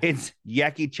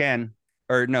Yaki Chan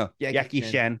or no Yaki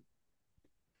Chan. Shan.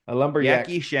 A lumberjack.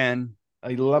 Yaki Shan.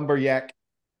 A lumberjack.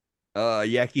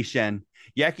 Yaki Shan.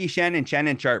 Yaki Shan and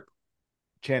Channing Sharp.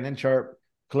 Channon Sharp.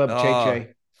 Club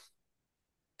Che.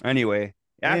 Anyway,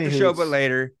 after show but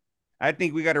later, I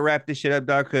think we got to wrap this shit up,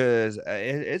 dog, because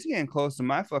it's getting close to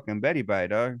my fucking Betty bye,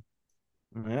 dog.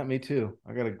 Yeah, me too.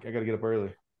 I gotta get up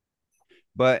early.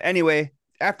 But anyway,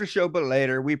 after show but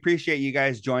later, we appreciate you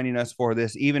guys joining us for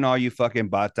this. Even all you fucking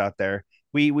bots out there,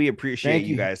 we appreciate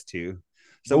you guys too.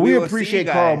 So we appreciate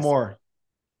Carl more.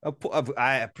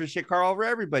 I appreciate Carl over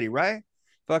everybody, right?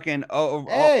 Fucking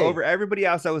over everybody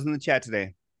else that was in the chat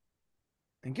today.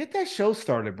 And get that show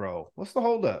started, bro. What's the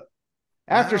holdup?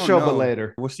 After show but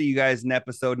later. We'll see you guys in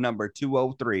episode number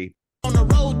 203. On the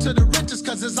road to the riches,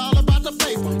 cause it's all about the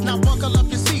paper. Now buckle up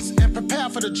your seats and prepare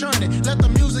for the journey. Let the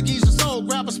music ease your soul,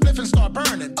 grab a spliff and start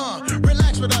burning.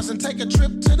 Relax with us and take a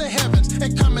trip to the heavens.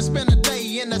 And come and spend a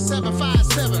day in the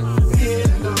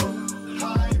 757.